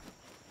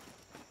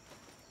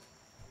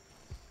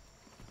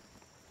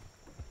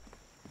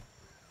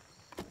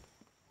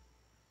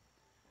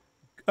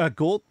 A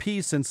gold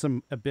piece and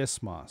some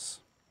abyss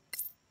moss.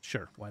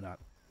 Sure, why not?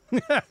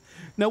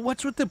 Now,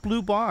 what's with the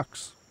blue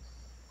box?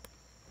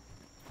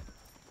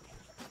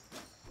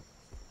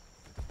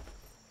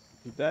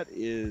 That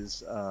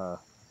is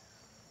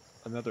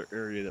another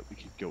area that we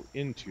could go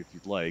into if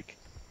you'd like.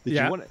 Did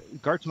Yeah. you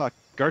want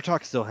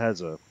Gartok still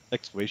has a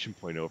exclamation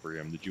point over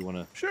him. Did you want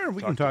to? Sure,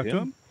 we can talk to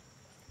him.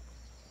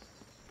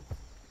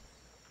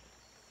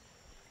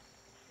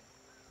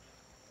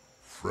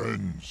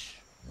 Friends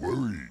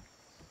worried.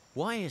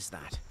 Why is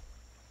that?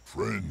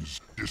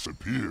 Friends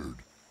disappeared.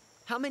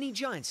 How many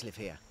giants live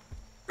here?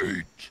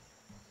 8.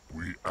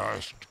 We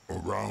asked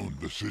around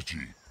the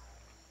city.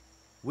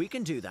 We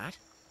can do that.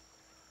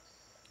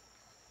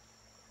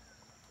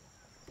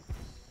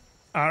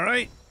 All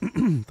right,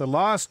 the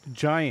lost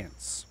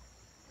giants.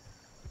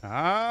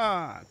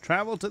 Ah,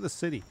 travel to the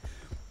city.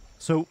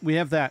 So we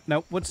have that.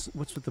 Now, what's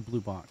with the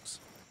blue box?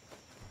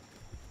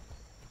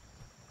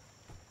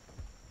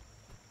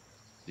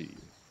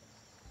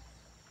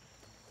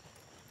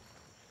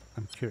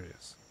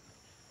 curious.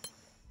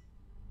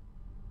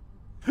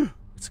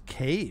 It's a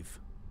cave.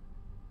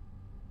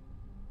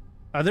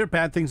 Are there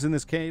bad things in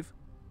this cave?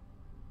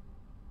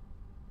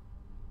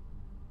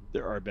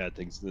 There are bad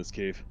things in this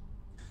cave.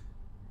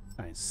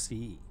 I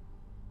see.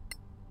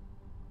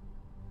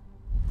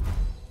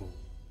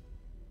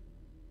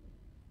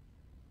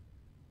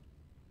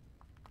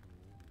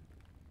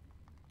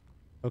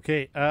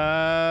 Okay,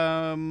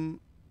 I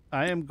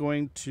am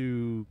going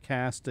to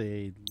cast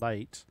a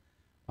light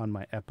on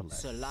my epaulette.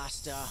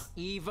 Solasta,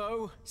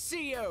 Evo,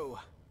 CO.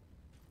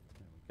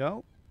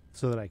 Go,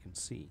 so that I can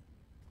see.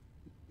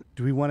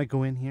 Do we want to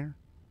go in here?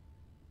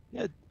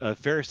 Yeah,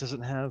 Ferris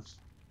doesn't have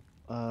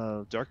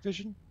dark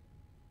vision.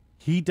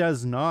 He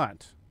does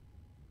not.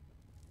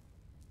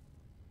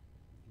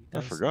 He I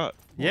does- forgot.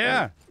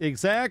 Yeah,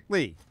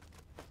 exactly.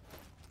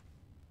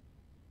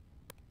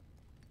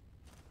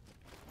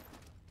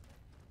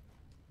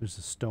 There's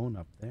a stone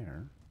up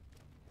there.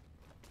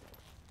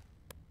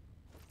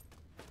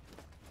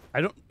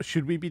 I don't.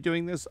 Should we be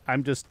doing this?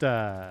 I'm just.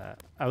 I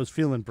was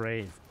feeling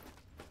brave.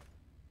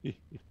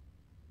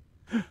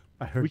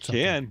 I heard. We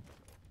something. can.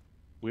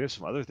 We have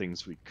some other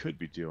things we could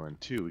be doing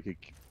too. We could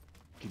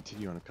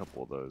continue on a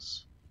couple of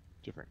those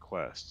different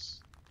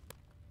quests.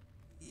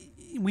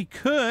 We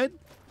could.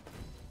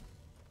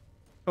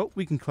 Oh,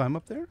 we can climb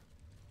up there.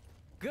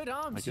 Good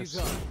arms you guess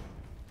got. so.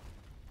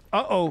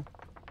 Uh-oh.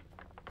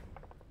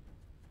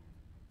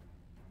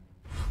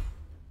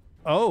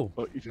 Oh.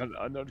 Oh, you found an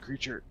unknown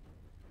creature.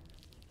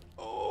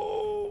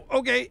 Oh.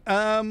 Okay.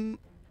 I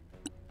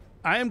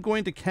am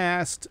going to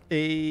cast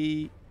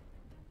a.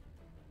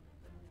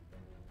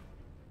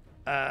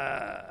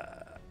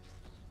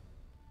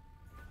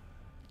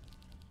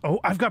 Oh,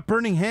 I've got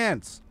burning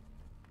hands.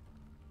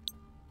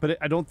 But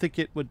I don't think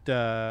it would.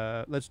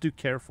 Let's do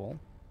careful.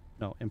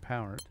 No,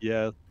 empowered.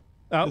 Yeah.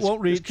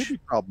 Won't This reach. could be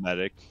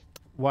problematic.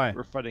 Why?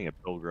 We're fighting a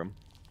pilgrim.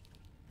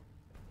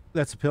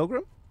 That's a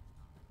pilgrim?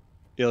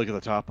 Yeah, look at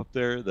the top up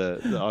there.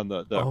 On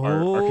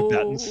our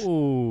combatants.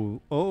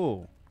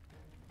 Oh.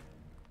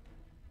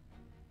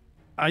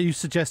 Are you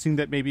suggesting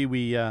that maybe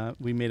we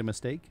made a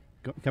mistake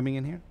coming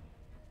in here?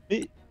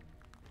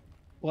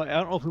 Well, I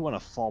don't know if we want to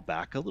fall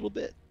back a little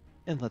bit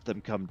and let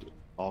them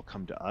all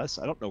come to us.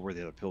 I don't know where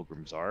the other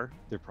pilgrims are.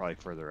 They're probably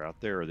further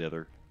out there, or the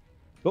other.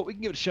 But we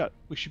can give it a shot.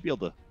 We should be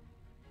able to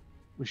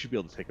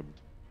take them.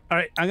 All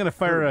right, I'm gonna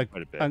fire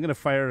quite a bit. I'm gonna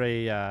fire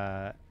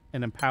an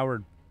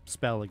empowered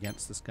spell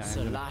against this guy. I'm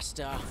gonna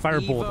Solasta,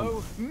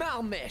 firebolt Evo,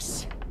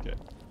 Malmis. Okay.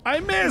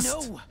 I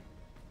missed. No.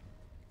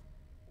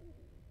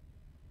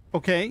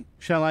 Okay,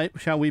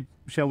 shall we?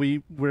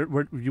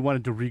 Where you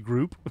wanted to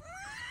regroup?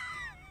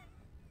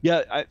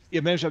 Yeah,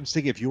 I'm just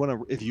thinking if you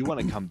want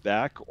to come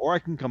back, or I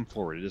can come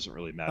forward. It doesn't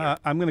really matter.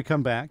 I'm gonna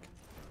come back,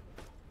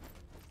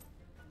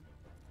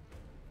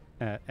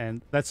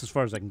 and that's as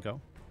far as I can go.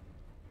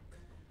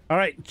 All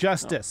right,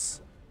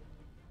 justice.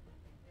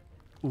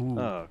 Ooh.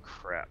 Oh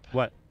crap!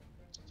 What?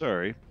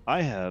 Sorry,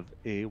 I have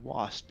a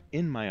wasp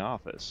in my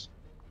office.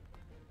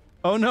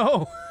 Oh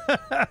no!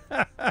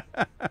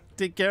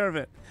 Take care of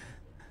it.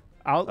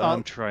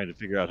 I'm trying to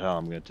figure out how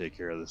I'm going to take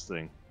care of this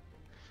thing.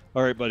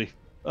 All right, buddy.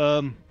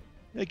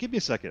 Yeah, give me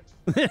a second.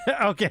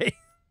 Okay.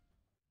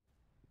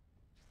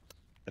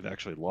 I've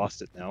actually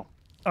lost it now.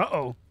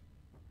 Uh-oh.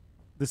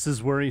 This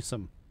is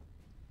worrisome.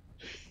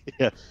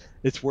 Yeah,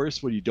 it's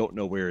worse when you don't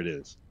know where it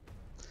is.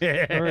 All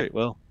right,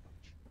 well,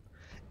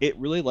 it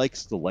really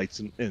likes the lights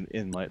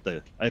in my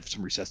I have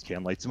some recessed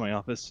can lights in my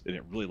office, and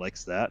it really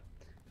likes that.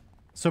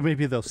 So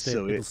maybe they'll stay.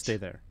 So It'll stay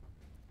there.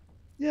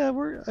 Yeah,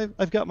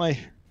 I've got my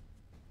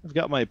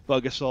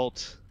bug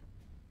assault.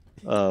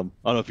 I don't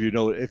know if you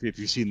know if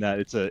you've seen that.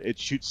 It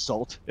shoots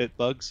salt at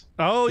bugs.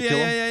 Oh to yeah, kill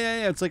yeah,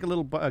 'em. yeah. It's like a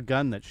little a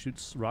gun that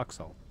shoots rock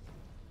salt.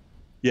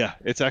 Yeah,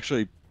 it's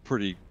actually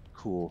pretty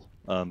cool.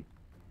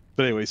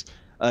 But anyways,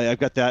 I've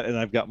got that, and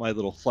I've got my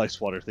little fly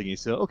swatter thingy.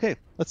 So okay,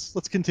 let's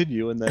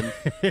continue, and then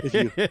if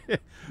you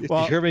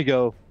hear me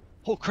go,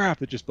 oh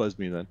crap, it just buzzed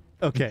me then.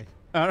 Okay.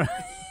 All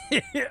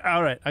right.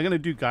 All right. I'm gonna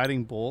do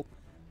guiding bolt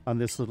on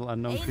this little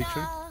unknown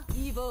creature.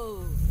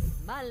 Evo,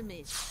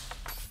 Malmis.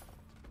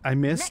 I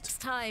missed.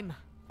 Next time.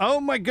 Oh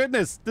my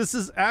goodness, this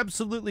is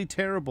absolutely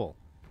terrible.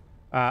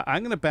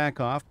 I'm gonna back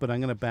off, but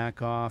I'm gonna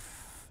back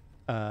off,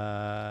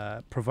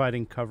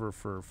 providing cover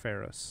for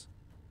Ferris.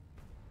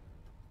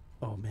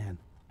 Oh man,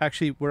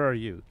 actually, where are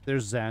you?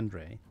 There's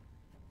Xandre.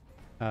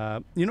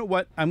 You know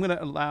what? I'm gonna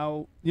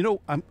allow.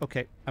 I'm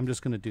okay. I'm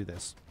just gonna do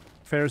this.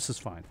 Ferris is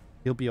fine.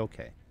 He'll be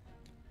okay,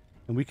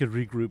 and we could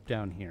regroup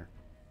down here.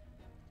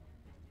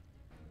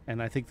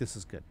 And I think this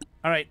is good.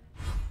 All right,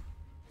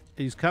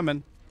 he's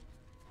coming.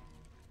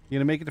 You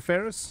gonna make it to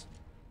Ferris?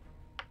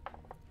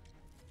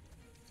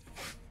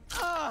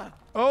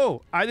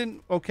 Oh, I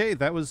didn't. Okay,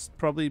 that was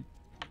probably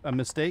a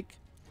mistake.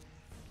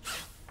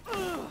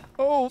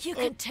 Oh, You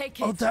can take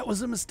it. Oh, that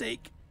was a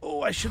mistake.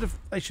 Oh, I should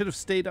have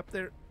stayed up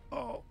there.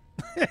 Oh,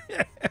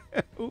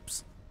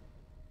 oops.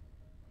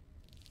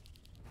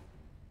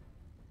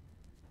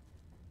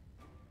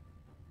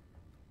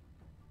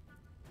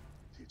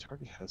 It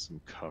already has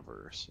some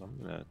cover, so I'm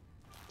gonna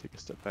Take a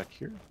step back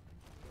here.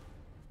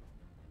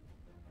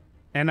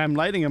 And I'm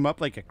lighting him up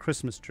like a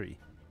Christmas tree.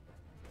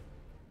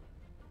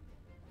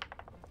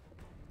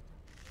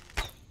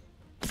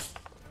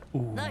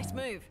 Ooh, Nice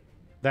move.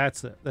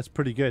 that's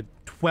pretty good.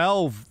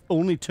 12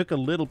 only took a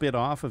little bit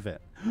off of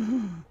it.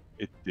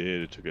 It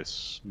did. It took a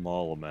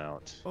small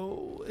amount.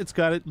 Oh, it's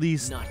got at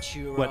least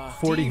Natura what,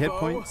 40 hit Devo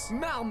points?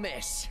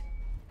 Malmis.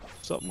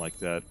 Something like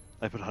that.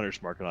 I put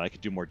Hunter's Mark on. I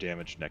could do more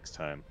damage next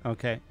time.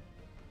 Okay.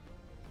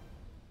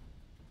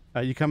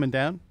 You coming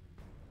down?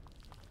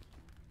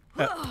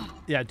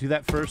 Yeah, do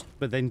that first,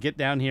 but then get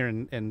down here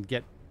and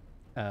get...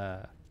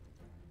 well,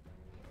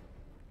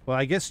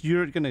 I guess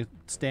you're going to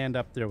stand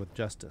up there with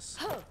Justice.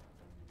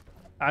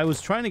 I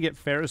was trying to get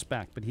Ferris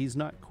back, but he's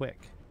not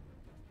quick.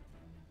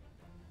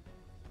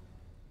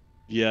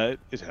 Yeah,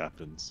 it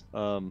happens.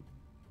 I'm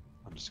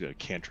just gonna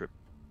cantrip.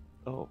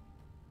 Oh,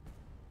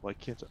 why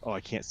can't? Oh,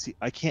 I can't see.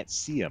 I can't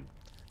see him.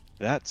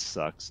 That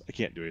sucks. I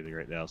can't do anything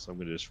right now, so I'm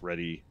gonna just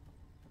ready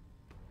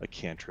a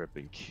cantrip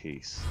in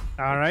case.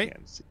 All right. I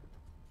can see.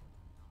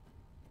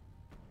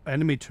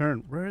 Enemy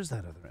turn. Where is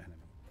that other enemy?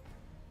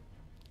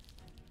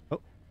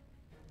 Oh.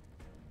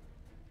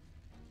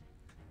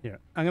 Here,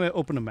 I'm gonna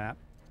open a map.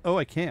 Oh,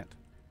 I can't.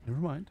 Never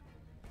mind.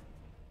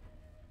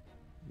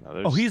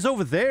 No, Oh, he's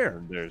over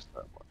there. There's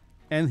that one.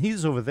 And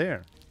he's over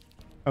there.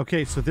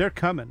 Okay, so they're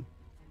coming.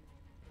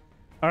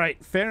 All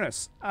right,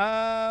 Ferris.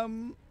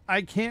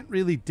 I can't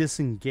really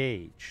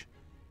disengage.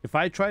 If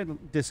I try to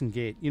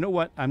disengage, you know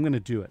what? I'm going to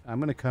do it. I'm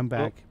going to come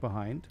back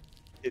behind.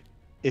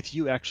 If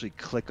you actually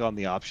click on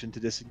the option to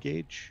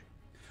disengage.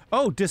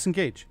 Oh,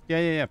 disengage.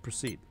 Yeah.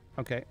 Proceed.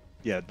 Okay.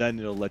 Yeah, then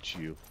it'll let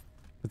you.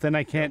 But then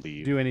I can't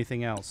leave. do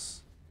anything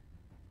else.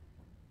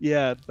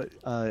 Yeah, but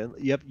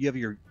you have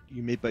your.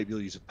 You may be able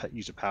to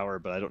use a power,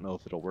 but I don't know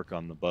if it'll work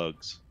on the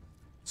bugs.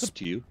 It's up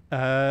to you.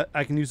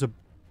 I can use a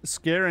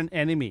scare an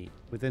enemy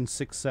within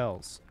 6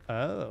 cells.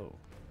 Oh.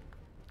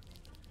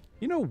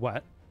 You know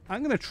what?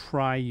 I'm going to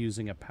try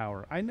using a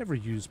power. I never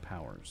use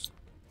powers.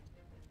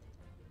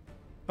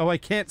 Oh, I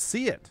can't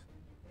see it.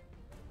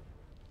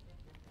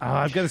 Oh,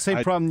 I've got the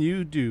same problem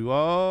you do.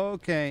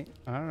 Okay.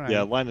 All right.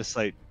 Yeah, line of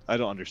sight. I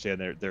don't understand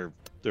their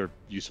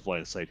use of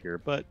line of sight here,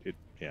 but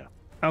yeah.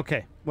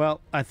 Okay.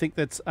 Well, I think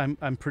that's I'm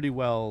pretty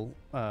well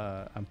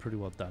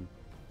done.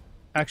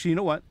 Actually, you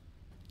know what?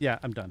 Yeah,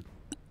 I'm done.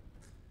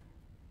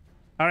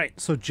 All right,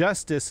 so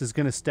Justice is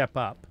going to step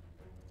up.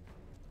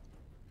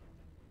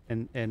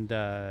 And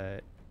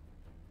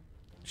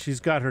she's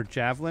got her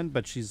javelin,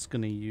 but she's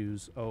going to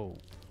use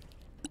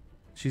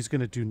she's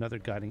going to do another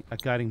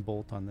guiding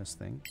bolt on this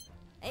thing.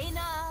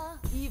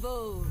 Eina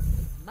Evo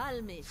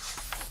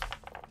Malmis.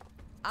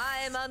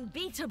 I'm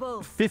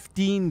unbeatable.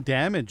 15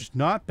 damage,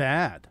 not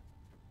bad.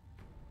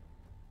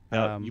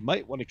 Now, you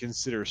might want to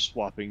consider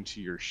swapping to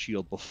your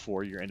shield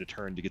before your end of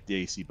turn to get the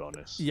AC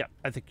bonus. Yeah,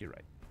 I think you're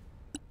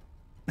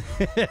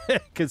right.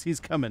 Because he's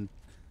coming.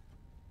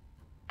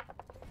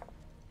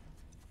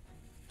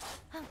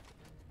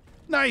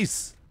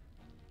 Nice!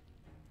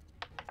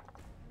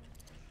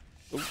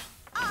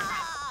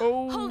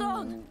 Oh, Hold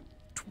on.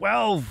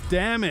 12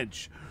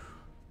 damage.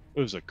 It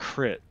was a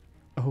crit.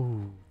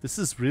 Oh, this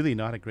is really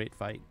not a great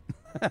fight.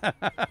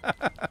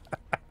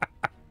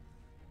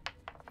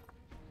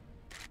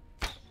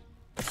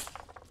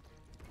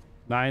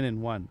 9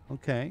 and 1.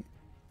 Okay.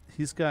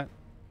 He's got...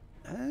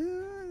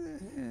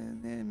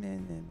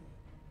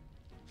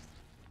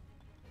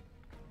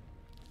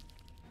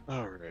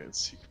 Alright, let's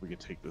see if we can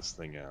take this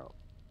thing out.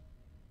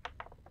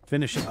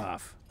 Finish it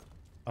off.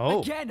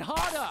 Oh. Again,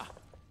 harder.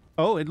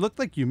 Oh, it looked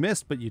like you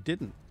missed, but you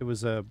didn't. It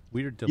was a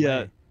weird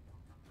delay.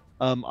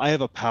 Yeah. I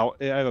have a power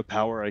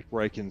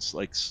where I can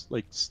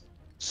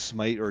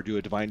smite or do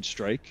a divine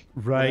strike.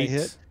 Right. When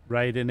I hit.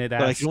 Right, and it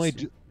But asks... I can only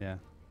do... Yeah.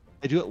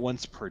 I do it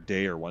once per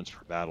day or once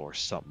per battle or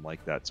something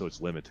like that, so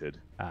it's limited.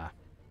 Ah.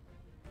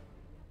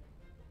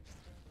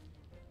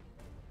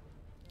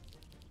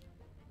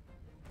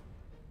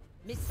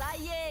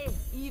 Messiah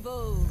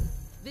Evo.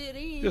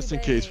 Just in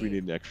case we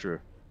need an extra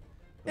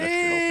helping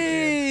hand.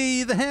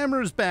 Hey, the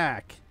hammer's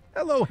back.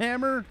 Hello,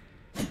 hammer.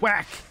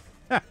 Whack.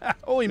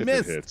 Oh, he If it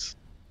missed. hits.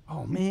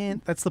 Oh,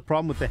 man. That's the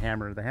problem with the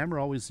hammer. The hammer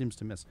always seems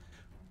to miss.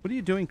 What are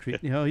you doing,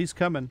 Creep? You know, he's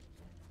coming.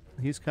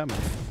 He's coming.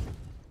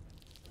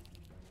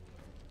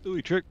 Ooh,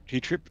 he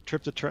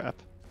tripped a trap.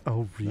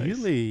 Oh,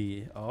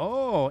 really? Nice.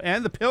 Oh,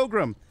 and the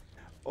pilgrim.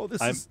 Oh,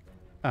 this is...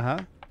 Uh-huh.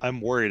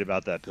 I'm worried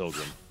about that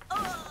pilgrim.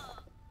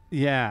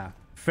 Yeah.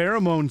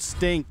 Pheromone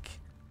stink.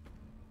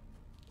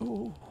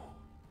 Oh.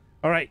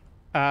 All right.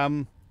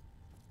 I'm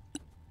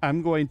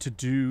going to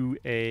do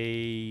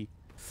a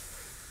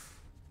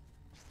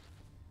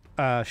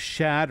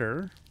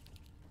shatter.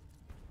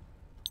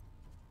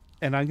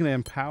 And I'm going to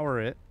empower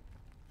it.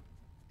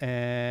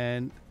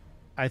 And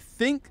I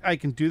think I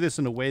can do this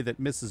in a way that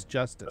misses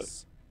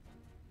Justice.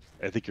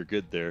 I think you're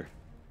good there.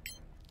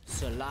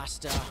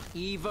 Solasta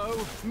Evo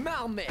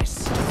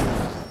Malmis.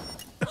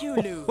 You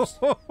lose.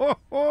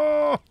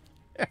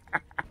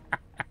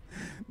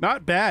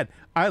 Not bad.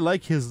 I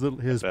like his Not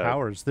bad.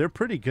 powers. They're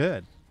pretty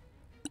good.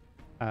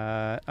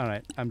 All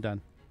right, I'm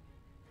done.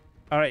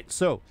 All right,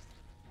 so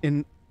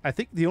I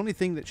think the only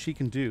thing that she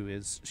can do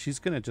is she's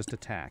going to just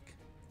attack.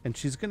 And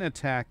she's going to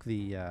attack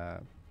the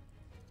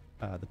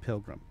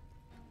Pilgrim.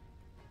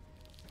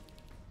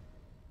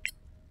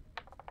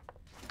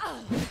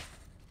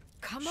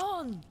 Come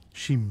on!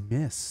 She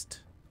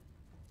missed.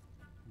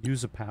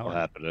 Use a power. Will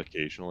happen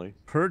occasionally.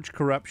 Purge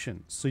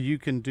corruption. So you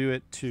can do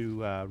it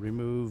to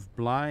remove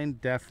blind,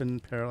 deafen,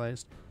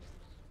 paralyzed.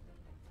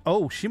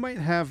 Oh, she might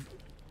have...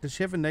 Does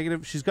she have a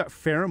negative? She's got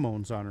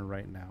pheromones on her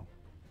right now.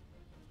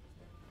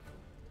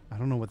 I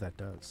don't know what that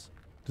does.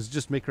 Does it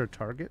just make her a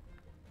target?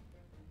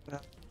 I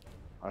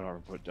don't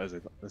remember what it does.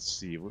 Let's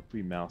see. What if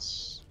we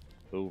mouse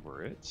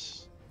over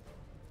it?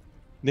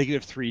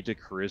 -3 to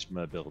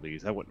charisma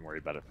abilities. I wouldn't worry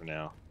about it for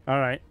now. All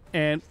right.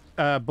 And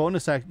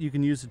bonus act, you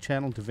can use the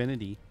channel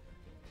divinity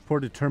for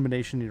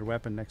determination in your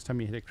weapon. Next time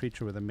you hit a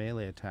creature with a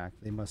melee attack,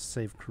 they must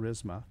save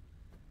charisma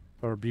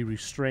or be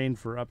restrained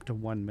for up to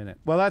 1 minute.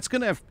 Well, that's going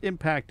to have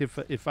impact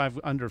if I'm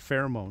under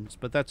pheromones,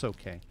 but that's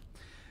okay.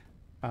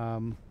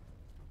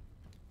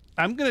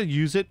 I'm going to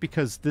use it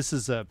because this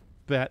is a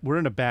bad... We're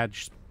in a bad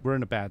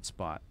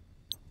spot.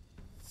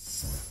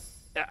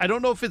 I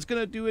don't know if it's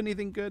going to do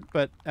anything good,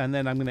 but... And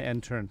then I'm going to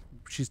end turn.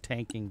 She's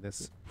tanking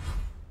this.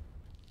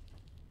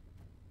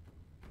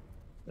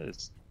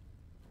 That's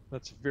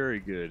very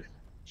good.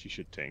 She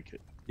should tank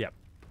it. Yep.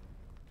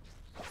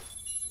 Move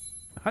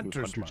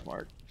Hunter's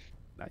Mark.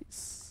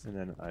 Nice. And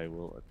then I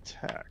will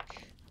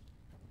attack.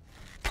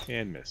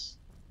 And miss.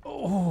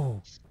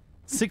 Oh!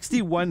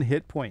 61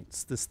 hit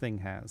points this thing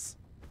has.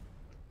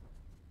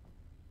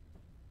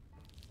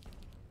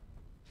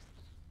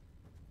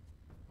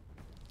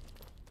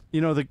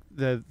 You know,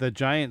 the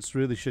giants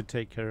really should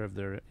take care of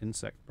their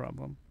insect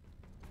problem.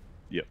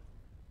 Yep.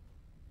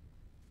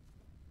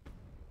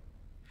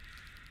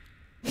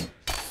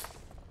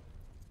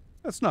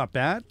 That's not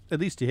bad. At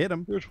least you hit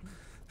him.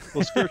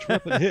 Well, spiritual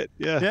weapon hit.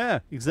 Yeah. Yeah,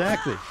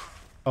 exactly.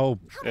 Oh,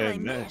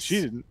 And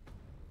she didn't.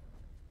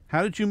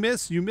 how did you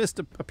miss? You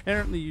missed.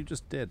 Apparently, you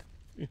just did.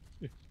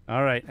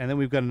 All right, and then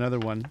we've got another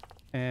one.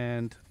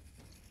 And...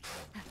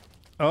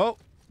 Oh,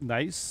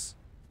 nice.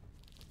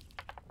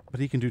 But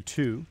he can do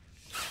 2.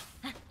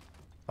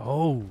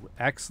 Oh,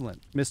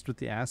 excellent. Missed with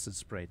the acid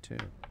spray, too.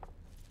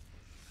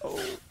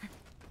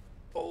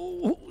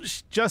 Oh,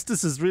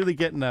 Justice is really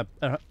getting a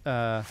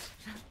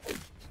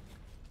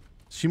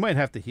she might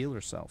have to heal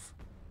herself.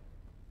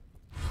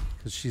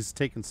 Because she's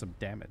taken some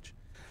damage.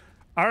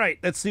 All right,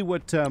 let's see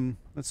what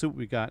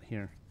we got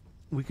here.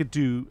 We could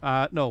do...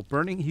 no,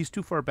 burning... He's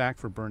too far back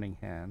for burning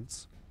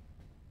hands.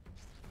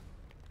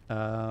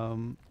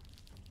 I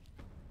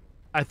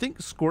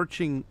think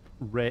scorching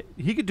ray...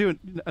 He could do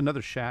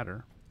another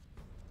shatter.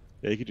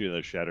 Yeah, you could do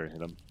another shatter and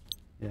hit him.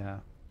 Yeah.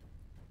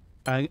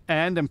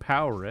 And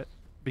empower it,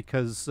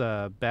 because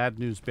bad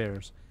news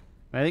bears.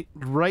 I think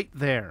right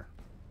there.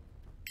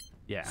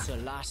 Yeah.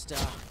 Solasta,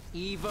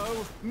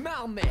 Evo,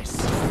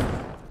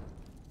 Malmis.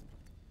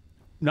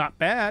 Not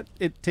bad.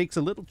 It takes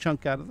a little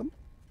chunk out of them.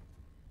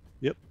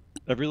 Yep.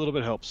 Every little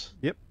bit helps.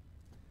 Yep.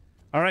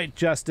 All right,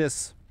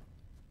 Justice.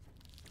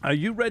 Are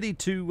you ready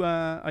to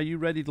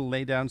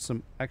lay down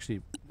some...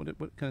 Actually,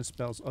 what kind of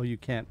spells? Oh, you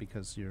can't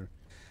because you're...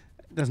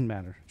 It doesn't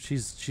matter.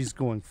 She's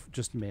going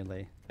just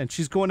melee. And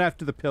she's going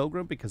after the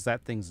Pilgrim because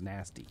that thing's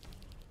nasty.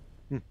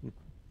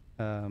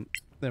 There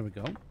we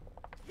go.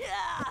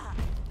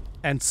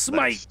 And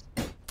smite!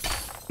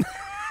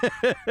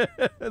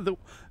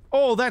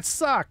 Oh, that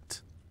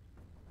sucked!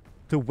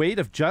 The weight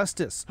of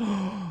justice.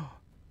 Oh,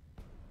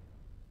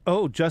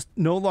 just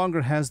no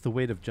longer has the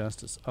weight of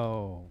justice.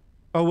 Oh.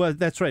 Oh, well,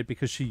 that's right,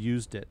 because she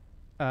used it.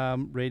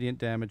 Radiant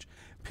damage.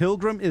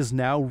 Pilgrim is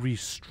now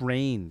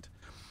restrained.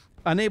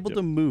 Unable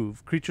to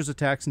move. Creatures'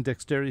 attacks and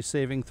dexterity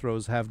saving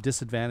throws have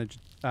disadvantage.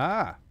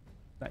 Ah,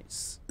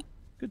 nice.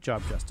 Good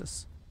job,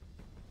 Justice.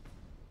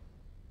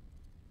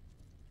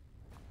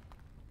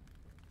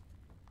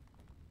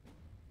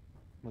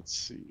 Let's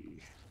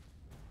see.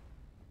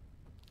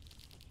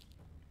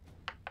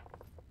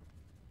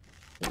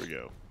 There we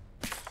go.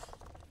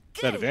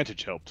 That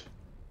advantage helped.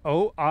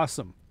 Oh,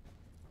 awesome.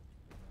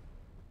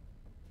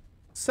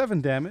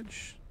 7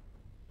 damage.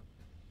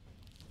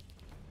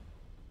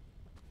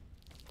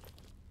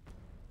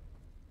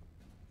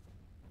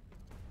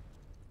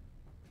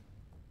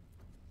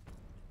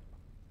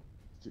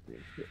 Hit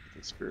with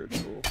the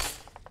spiritual.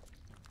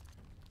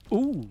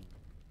 Ooh.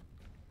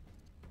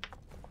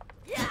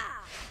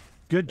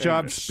 Good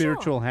job, Yes.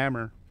 spiritual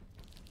hammer.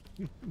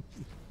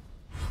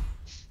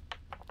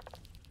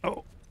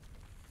 Oh.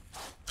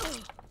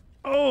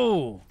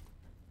 Oh.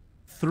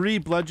 3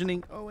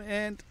 bludgeoning. Oh,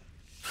 and...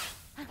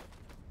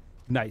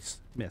 Nice.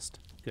 Missed.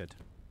 Good.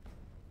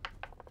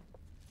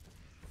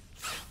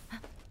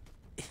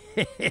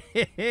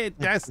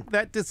 That's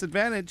that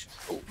disadvantage.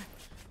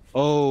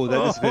 Oh,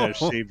 that disadvantage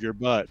saved your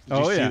butt. Did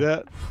you see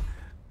that?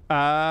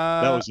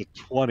 That was a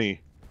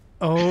 20.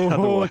 Oh,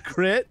 Otherwise. a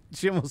crit?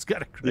 She almost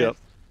got a crit. Yep.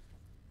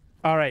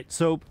 All right,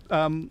 so,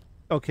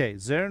 okay,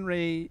 Zaren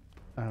Ray,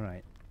 all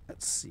right,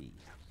 let's see.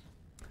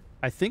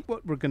 I think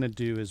what we're going to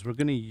do is we're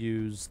going to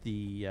use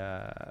the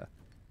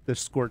the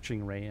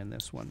scorching ray in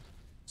this one.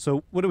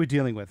 So what are we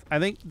dealing with? I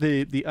think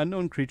the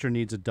unknown creature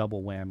needs a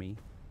double whammy.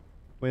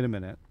 Wait a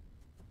minute.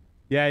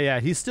 Yeah,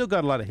 he's still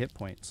got a lot of hit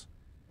points.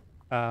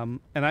 And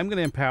I'm going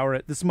to empower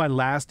it. This is my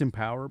last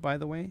empower, by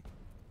the way,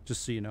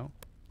 just so you know.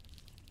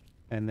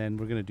 And then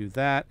we're going to do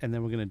that, and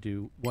then we're going to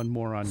do one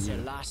more on you.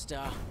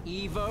 Solasta,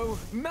 Evo,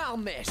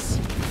 Malmis.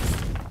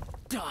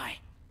 Die.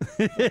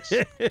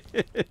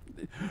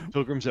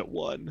 Pilgrims at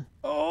 1.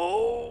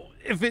 Oh,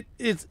 if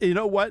it's, you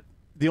know what?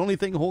 The only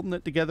thing holding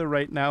it together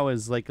right now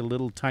is like a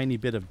little tiny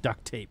bit of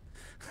duct tape.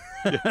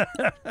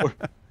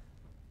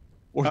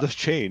 Or those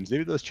chains.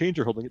 Maybe those chains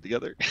are holding it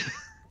together.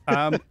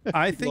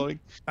 I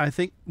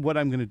think what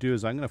I'm going to do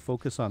is I'm going to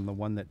focus on the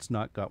one that's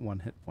not got 1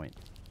 hit point.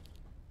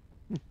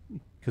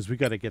 Because we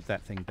got to get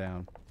that thing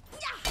down.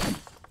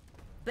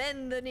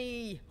 Bend the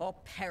knee or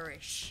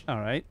perish. All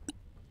right.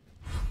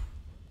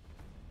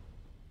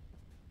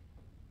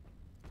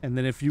 And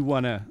then if you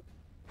want to...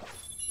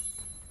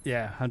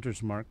 Yeah,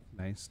 Hunter's Mark.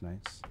 Nice. I'm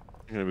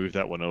going to move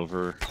that one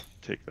over.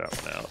 Take that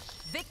one out.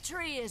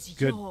 Victory is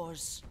Good.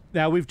 yours.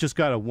 Now we've just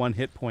got a 1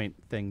 hit point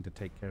thing to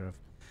take care of.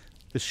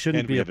 This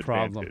shouldn't be a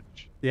problem.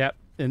 Advantage. Yep,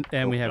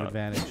 and we have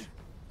advantage.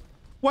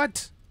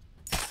 What?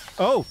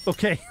 Oh,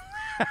 okay.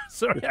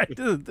 Sorry, I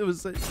didn't. It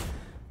was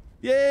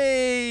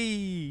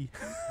yay!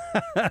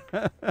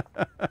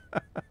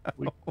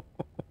 We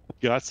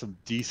got some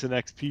decent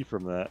XP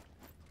from that.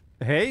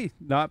 Hey,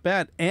 not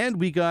bad. And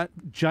we got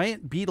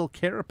giant beetle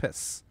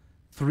carapace.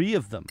 3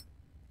 of them.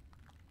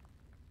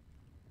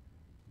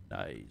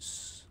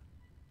 Nice.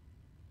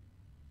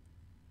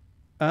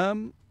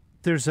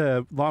 There's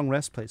a long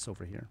rest place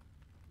over here.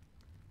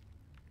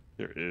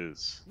 There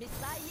is.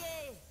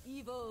 Misaye,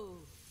 Evo,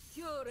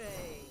 Cure.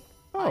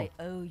 Oh. I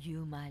owe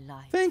you my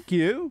life. Thank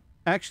you.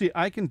 Actually,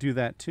 I can do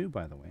that too,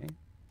 by the way.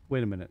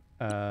 Wait a minute.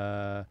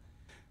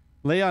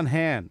 Lay on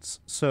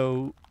hands.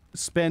 So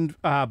spend,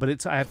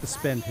 but I have to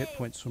spend hit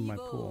points from my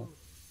pool.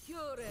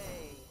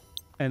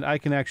 And I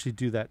can actually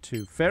do that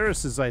too.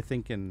 Ferris is, I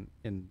think, in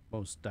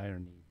most dire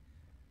need.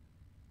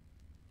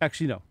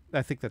 Actually, no.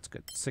 I think that's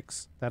good.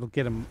 6. That'll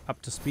get him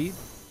up to speed.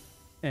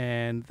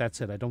 And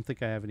that's it. I don't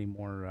think I have any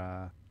more,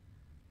 I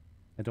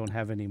don't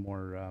have any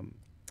more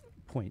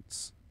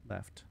points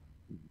left.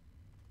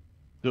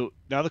 So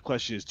now the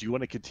question is, do you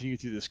want to continue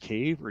through this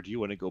cave, or do you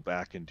want to go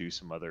back and do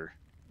some of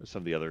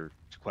the other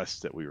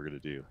quests that we were going to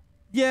do?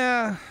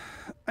 Yeah,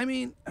 I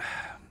mean,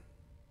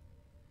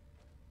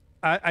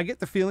 I get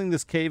the feeling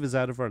this cave is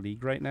out of our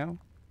league right now.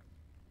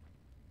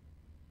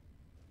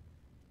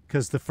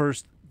 Because the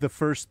first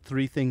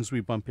 3 things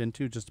we bump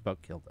into just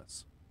about killed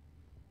us.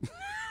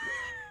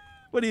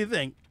 What do you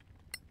think?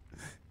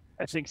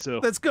 I think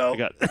so. Let's go.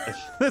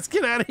 Let's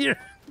get out of here.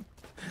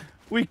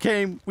 We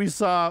came, we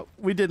saw,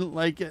 we didn't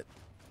like it.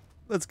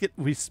 Let's get,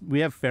 we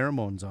have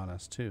pheromones on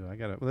us too.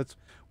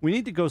 We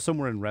need to go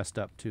somewhere and rest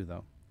up too,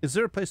 though. Is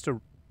there a place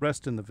to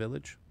rest in the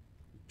village?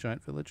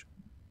 Giant village?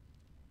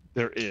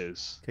 There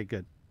is. Okay,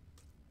 good.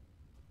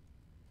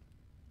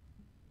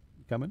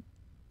 You coming?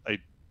 I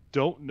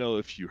don't know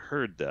if you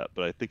heard that,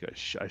 but I think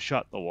I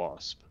shot the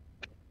wasp.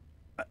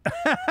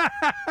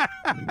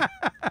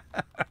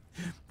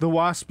 The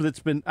wasp that's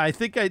been, I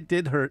think I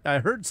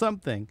heard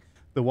something.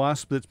 The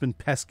wasp that's been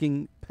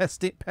pestering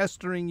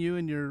you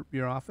in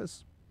your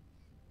office?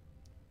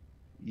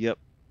 Yep.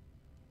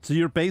 So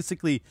you're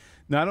basically,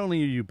 not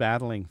only are you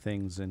battling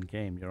things in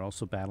game, you're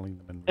also battling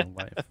them in real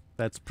life.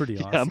 That's pretty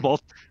awesome. Yeah,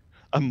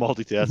 I'm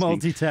multitasking.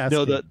 Multitasking.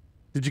 No,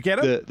 did you get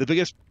him? The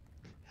biggest,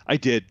 I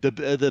did.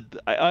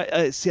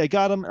 I see. I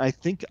got him. I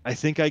think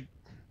I.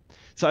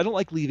 So I don't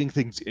like leaving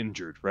things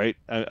injured, right?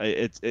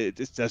 It's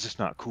that's just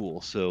not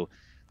cool. So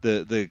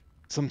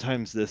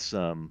sometimes this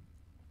thing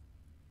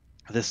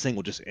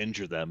will just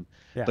injure them.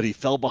 Yeah. But he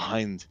fell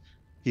behind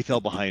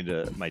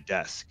my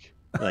desk.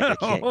 Like I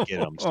can't get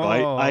him. So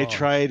I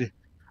tried.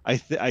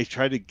 I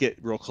tried to get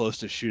real close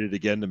to shoot it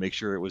again to make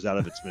sure it was out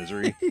of its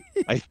misery.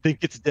 I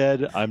think it's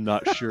dead. I'm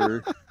not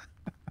sure.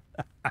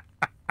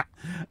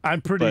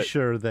 I'm pretty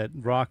sure that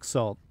rock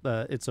salt.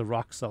 It's a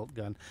rock salt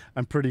gun.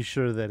 I'm pretty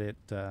sure that it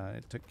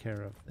took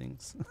care of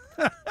things.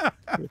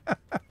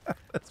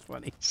 That's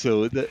funny.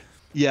 So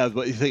yeah,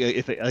 but you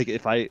think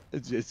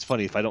it's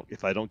funny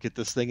if I don't get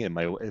this thing and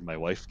my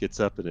wife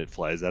gets up and it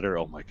flies at her.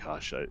 Oh my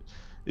gosh,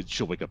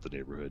 she'll wake up the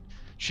neighborhood.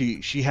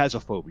 She has a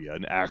phobia,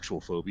 an actual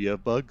phobia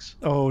of bugs.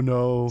 Oh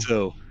no.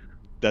 So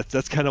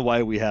that's kind of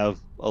why we have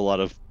a lot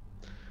of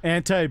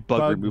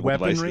anti-bug removal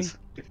weaponry. Devices.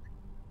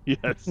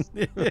 Yes.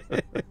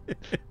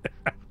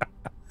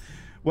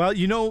 Well,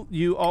 you know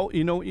what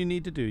you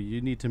need to do. You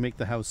need to make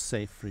the house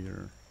safe for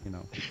your,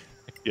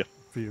 yeah,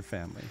 for your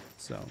family.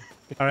 So,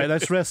 all right,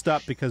 let's rest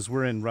up because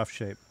we're in rough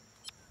shape.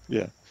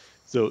 Yeah.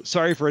 So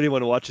sorry for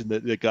anyone watching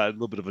that got a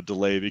little bit of a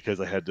delay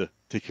because I had to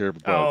take care of a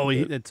bug. Oh,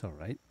 it's all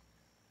right.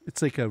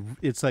 It's like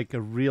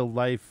a real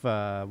life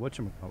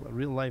whatchamacallit,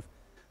 real life,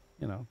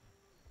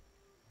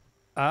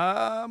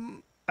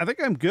 I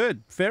think I'm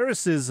good.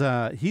 Ferris is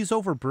he's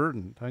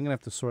overburdened. I'm gonna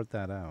have to sort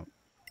that out.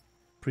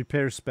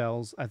 Prepare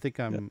spells. I think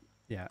I'm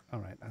yeah, all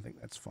right. I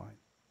think that's fine.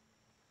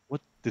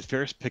 Did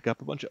Ferris pick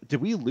up a bunch of?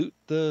 Did we loot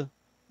the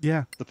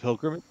Yeah,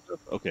 pilgrim and stuff?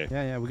 Okay,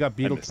 yeah. We got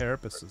beetle missed that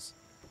carapaces.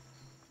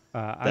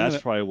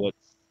 that's probably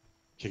what's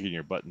kicking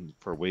your button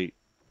for weight.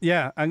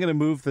 Yeah, I'm gonna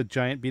move the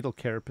giant beetle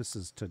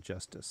carapaces to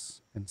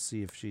Justice and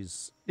see if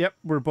she's. Yep,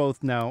 we're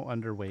both now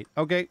underweight.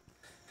 Okay.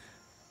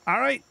 All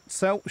right.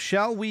 So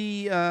shall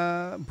we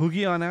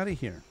boogie on out of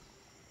here?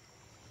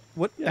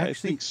 What Yeah, actually? I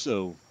think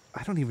so.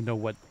 I don't even know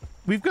what.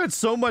 We've got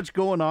so much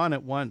going on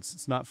at once.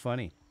 It's not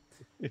funny.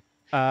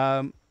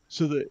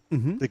 So the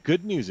Mhm. the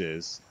good news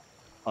is,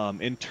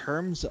 in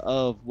terms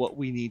of what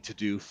we need to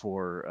do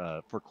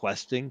for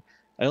questing,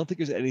 I don't think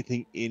there's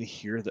anything in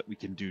here that we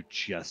can do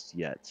just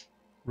yet.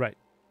 Right.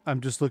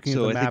 I'm just looking at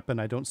So the I think- map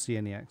and I don't see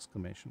any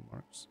exclamation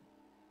marks.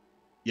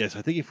 Yes,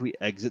 I think if we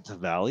exit the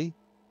valley,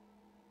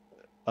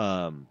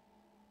 kind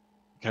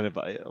of,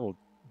 well,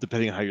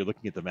 depending on how you're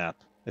looking at the map,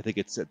 I think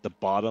it's at the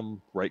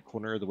bottom right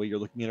corner the way you're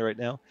looking at it right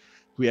now.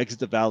 If we exit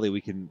the valley,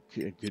 we can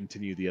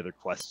continue the other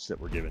quests that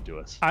were given to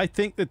us. I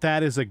think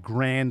that is a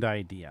grand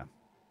idea.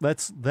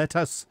 Let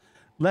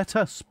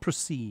us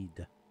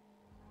proceed.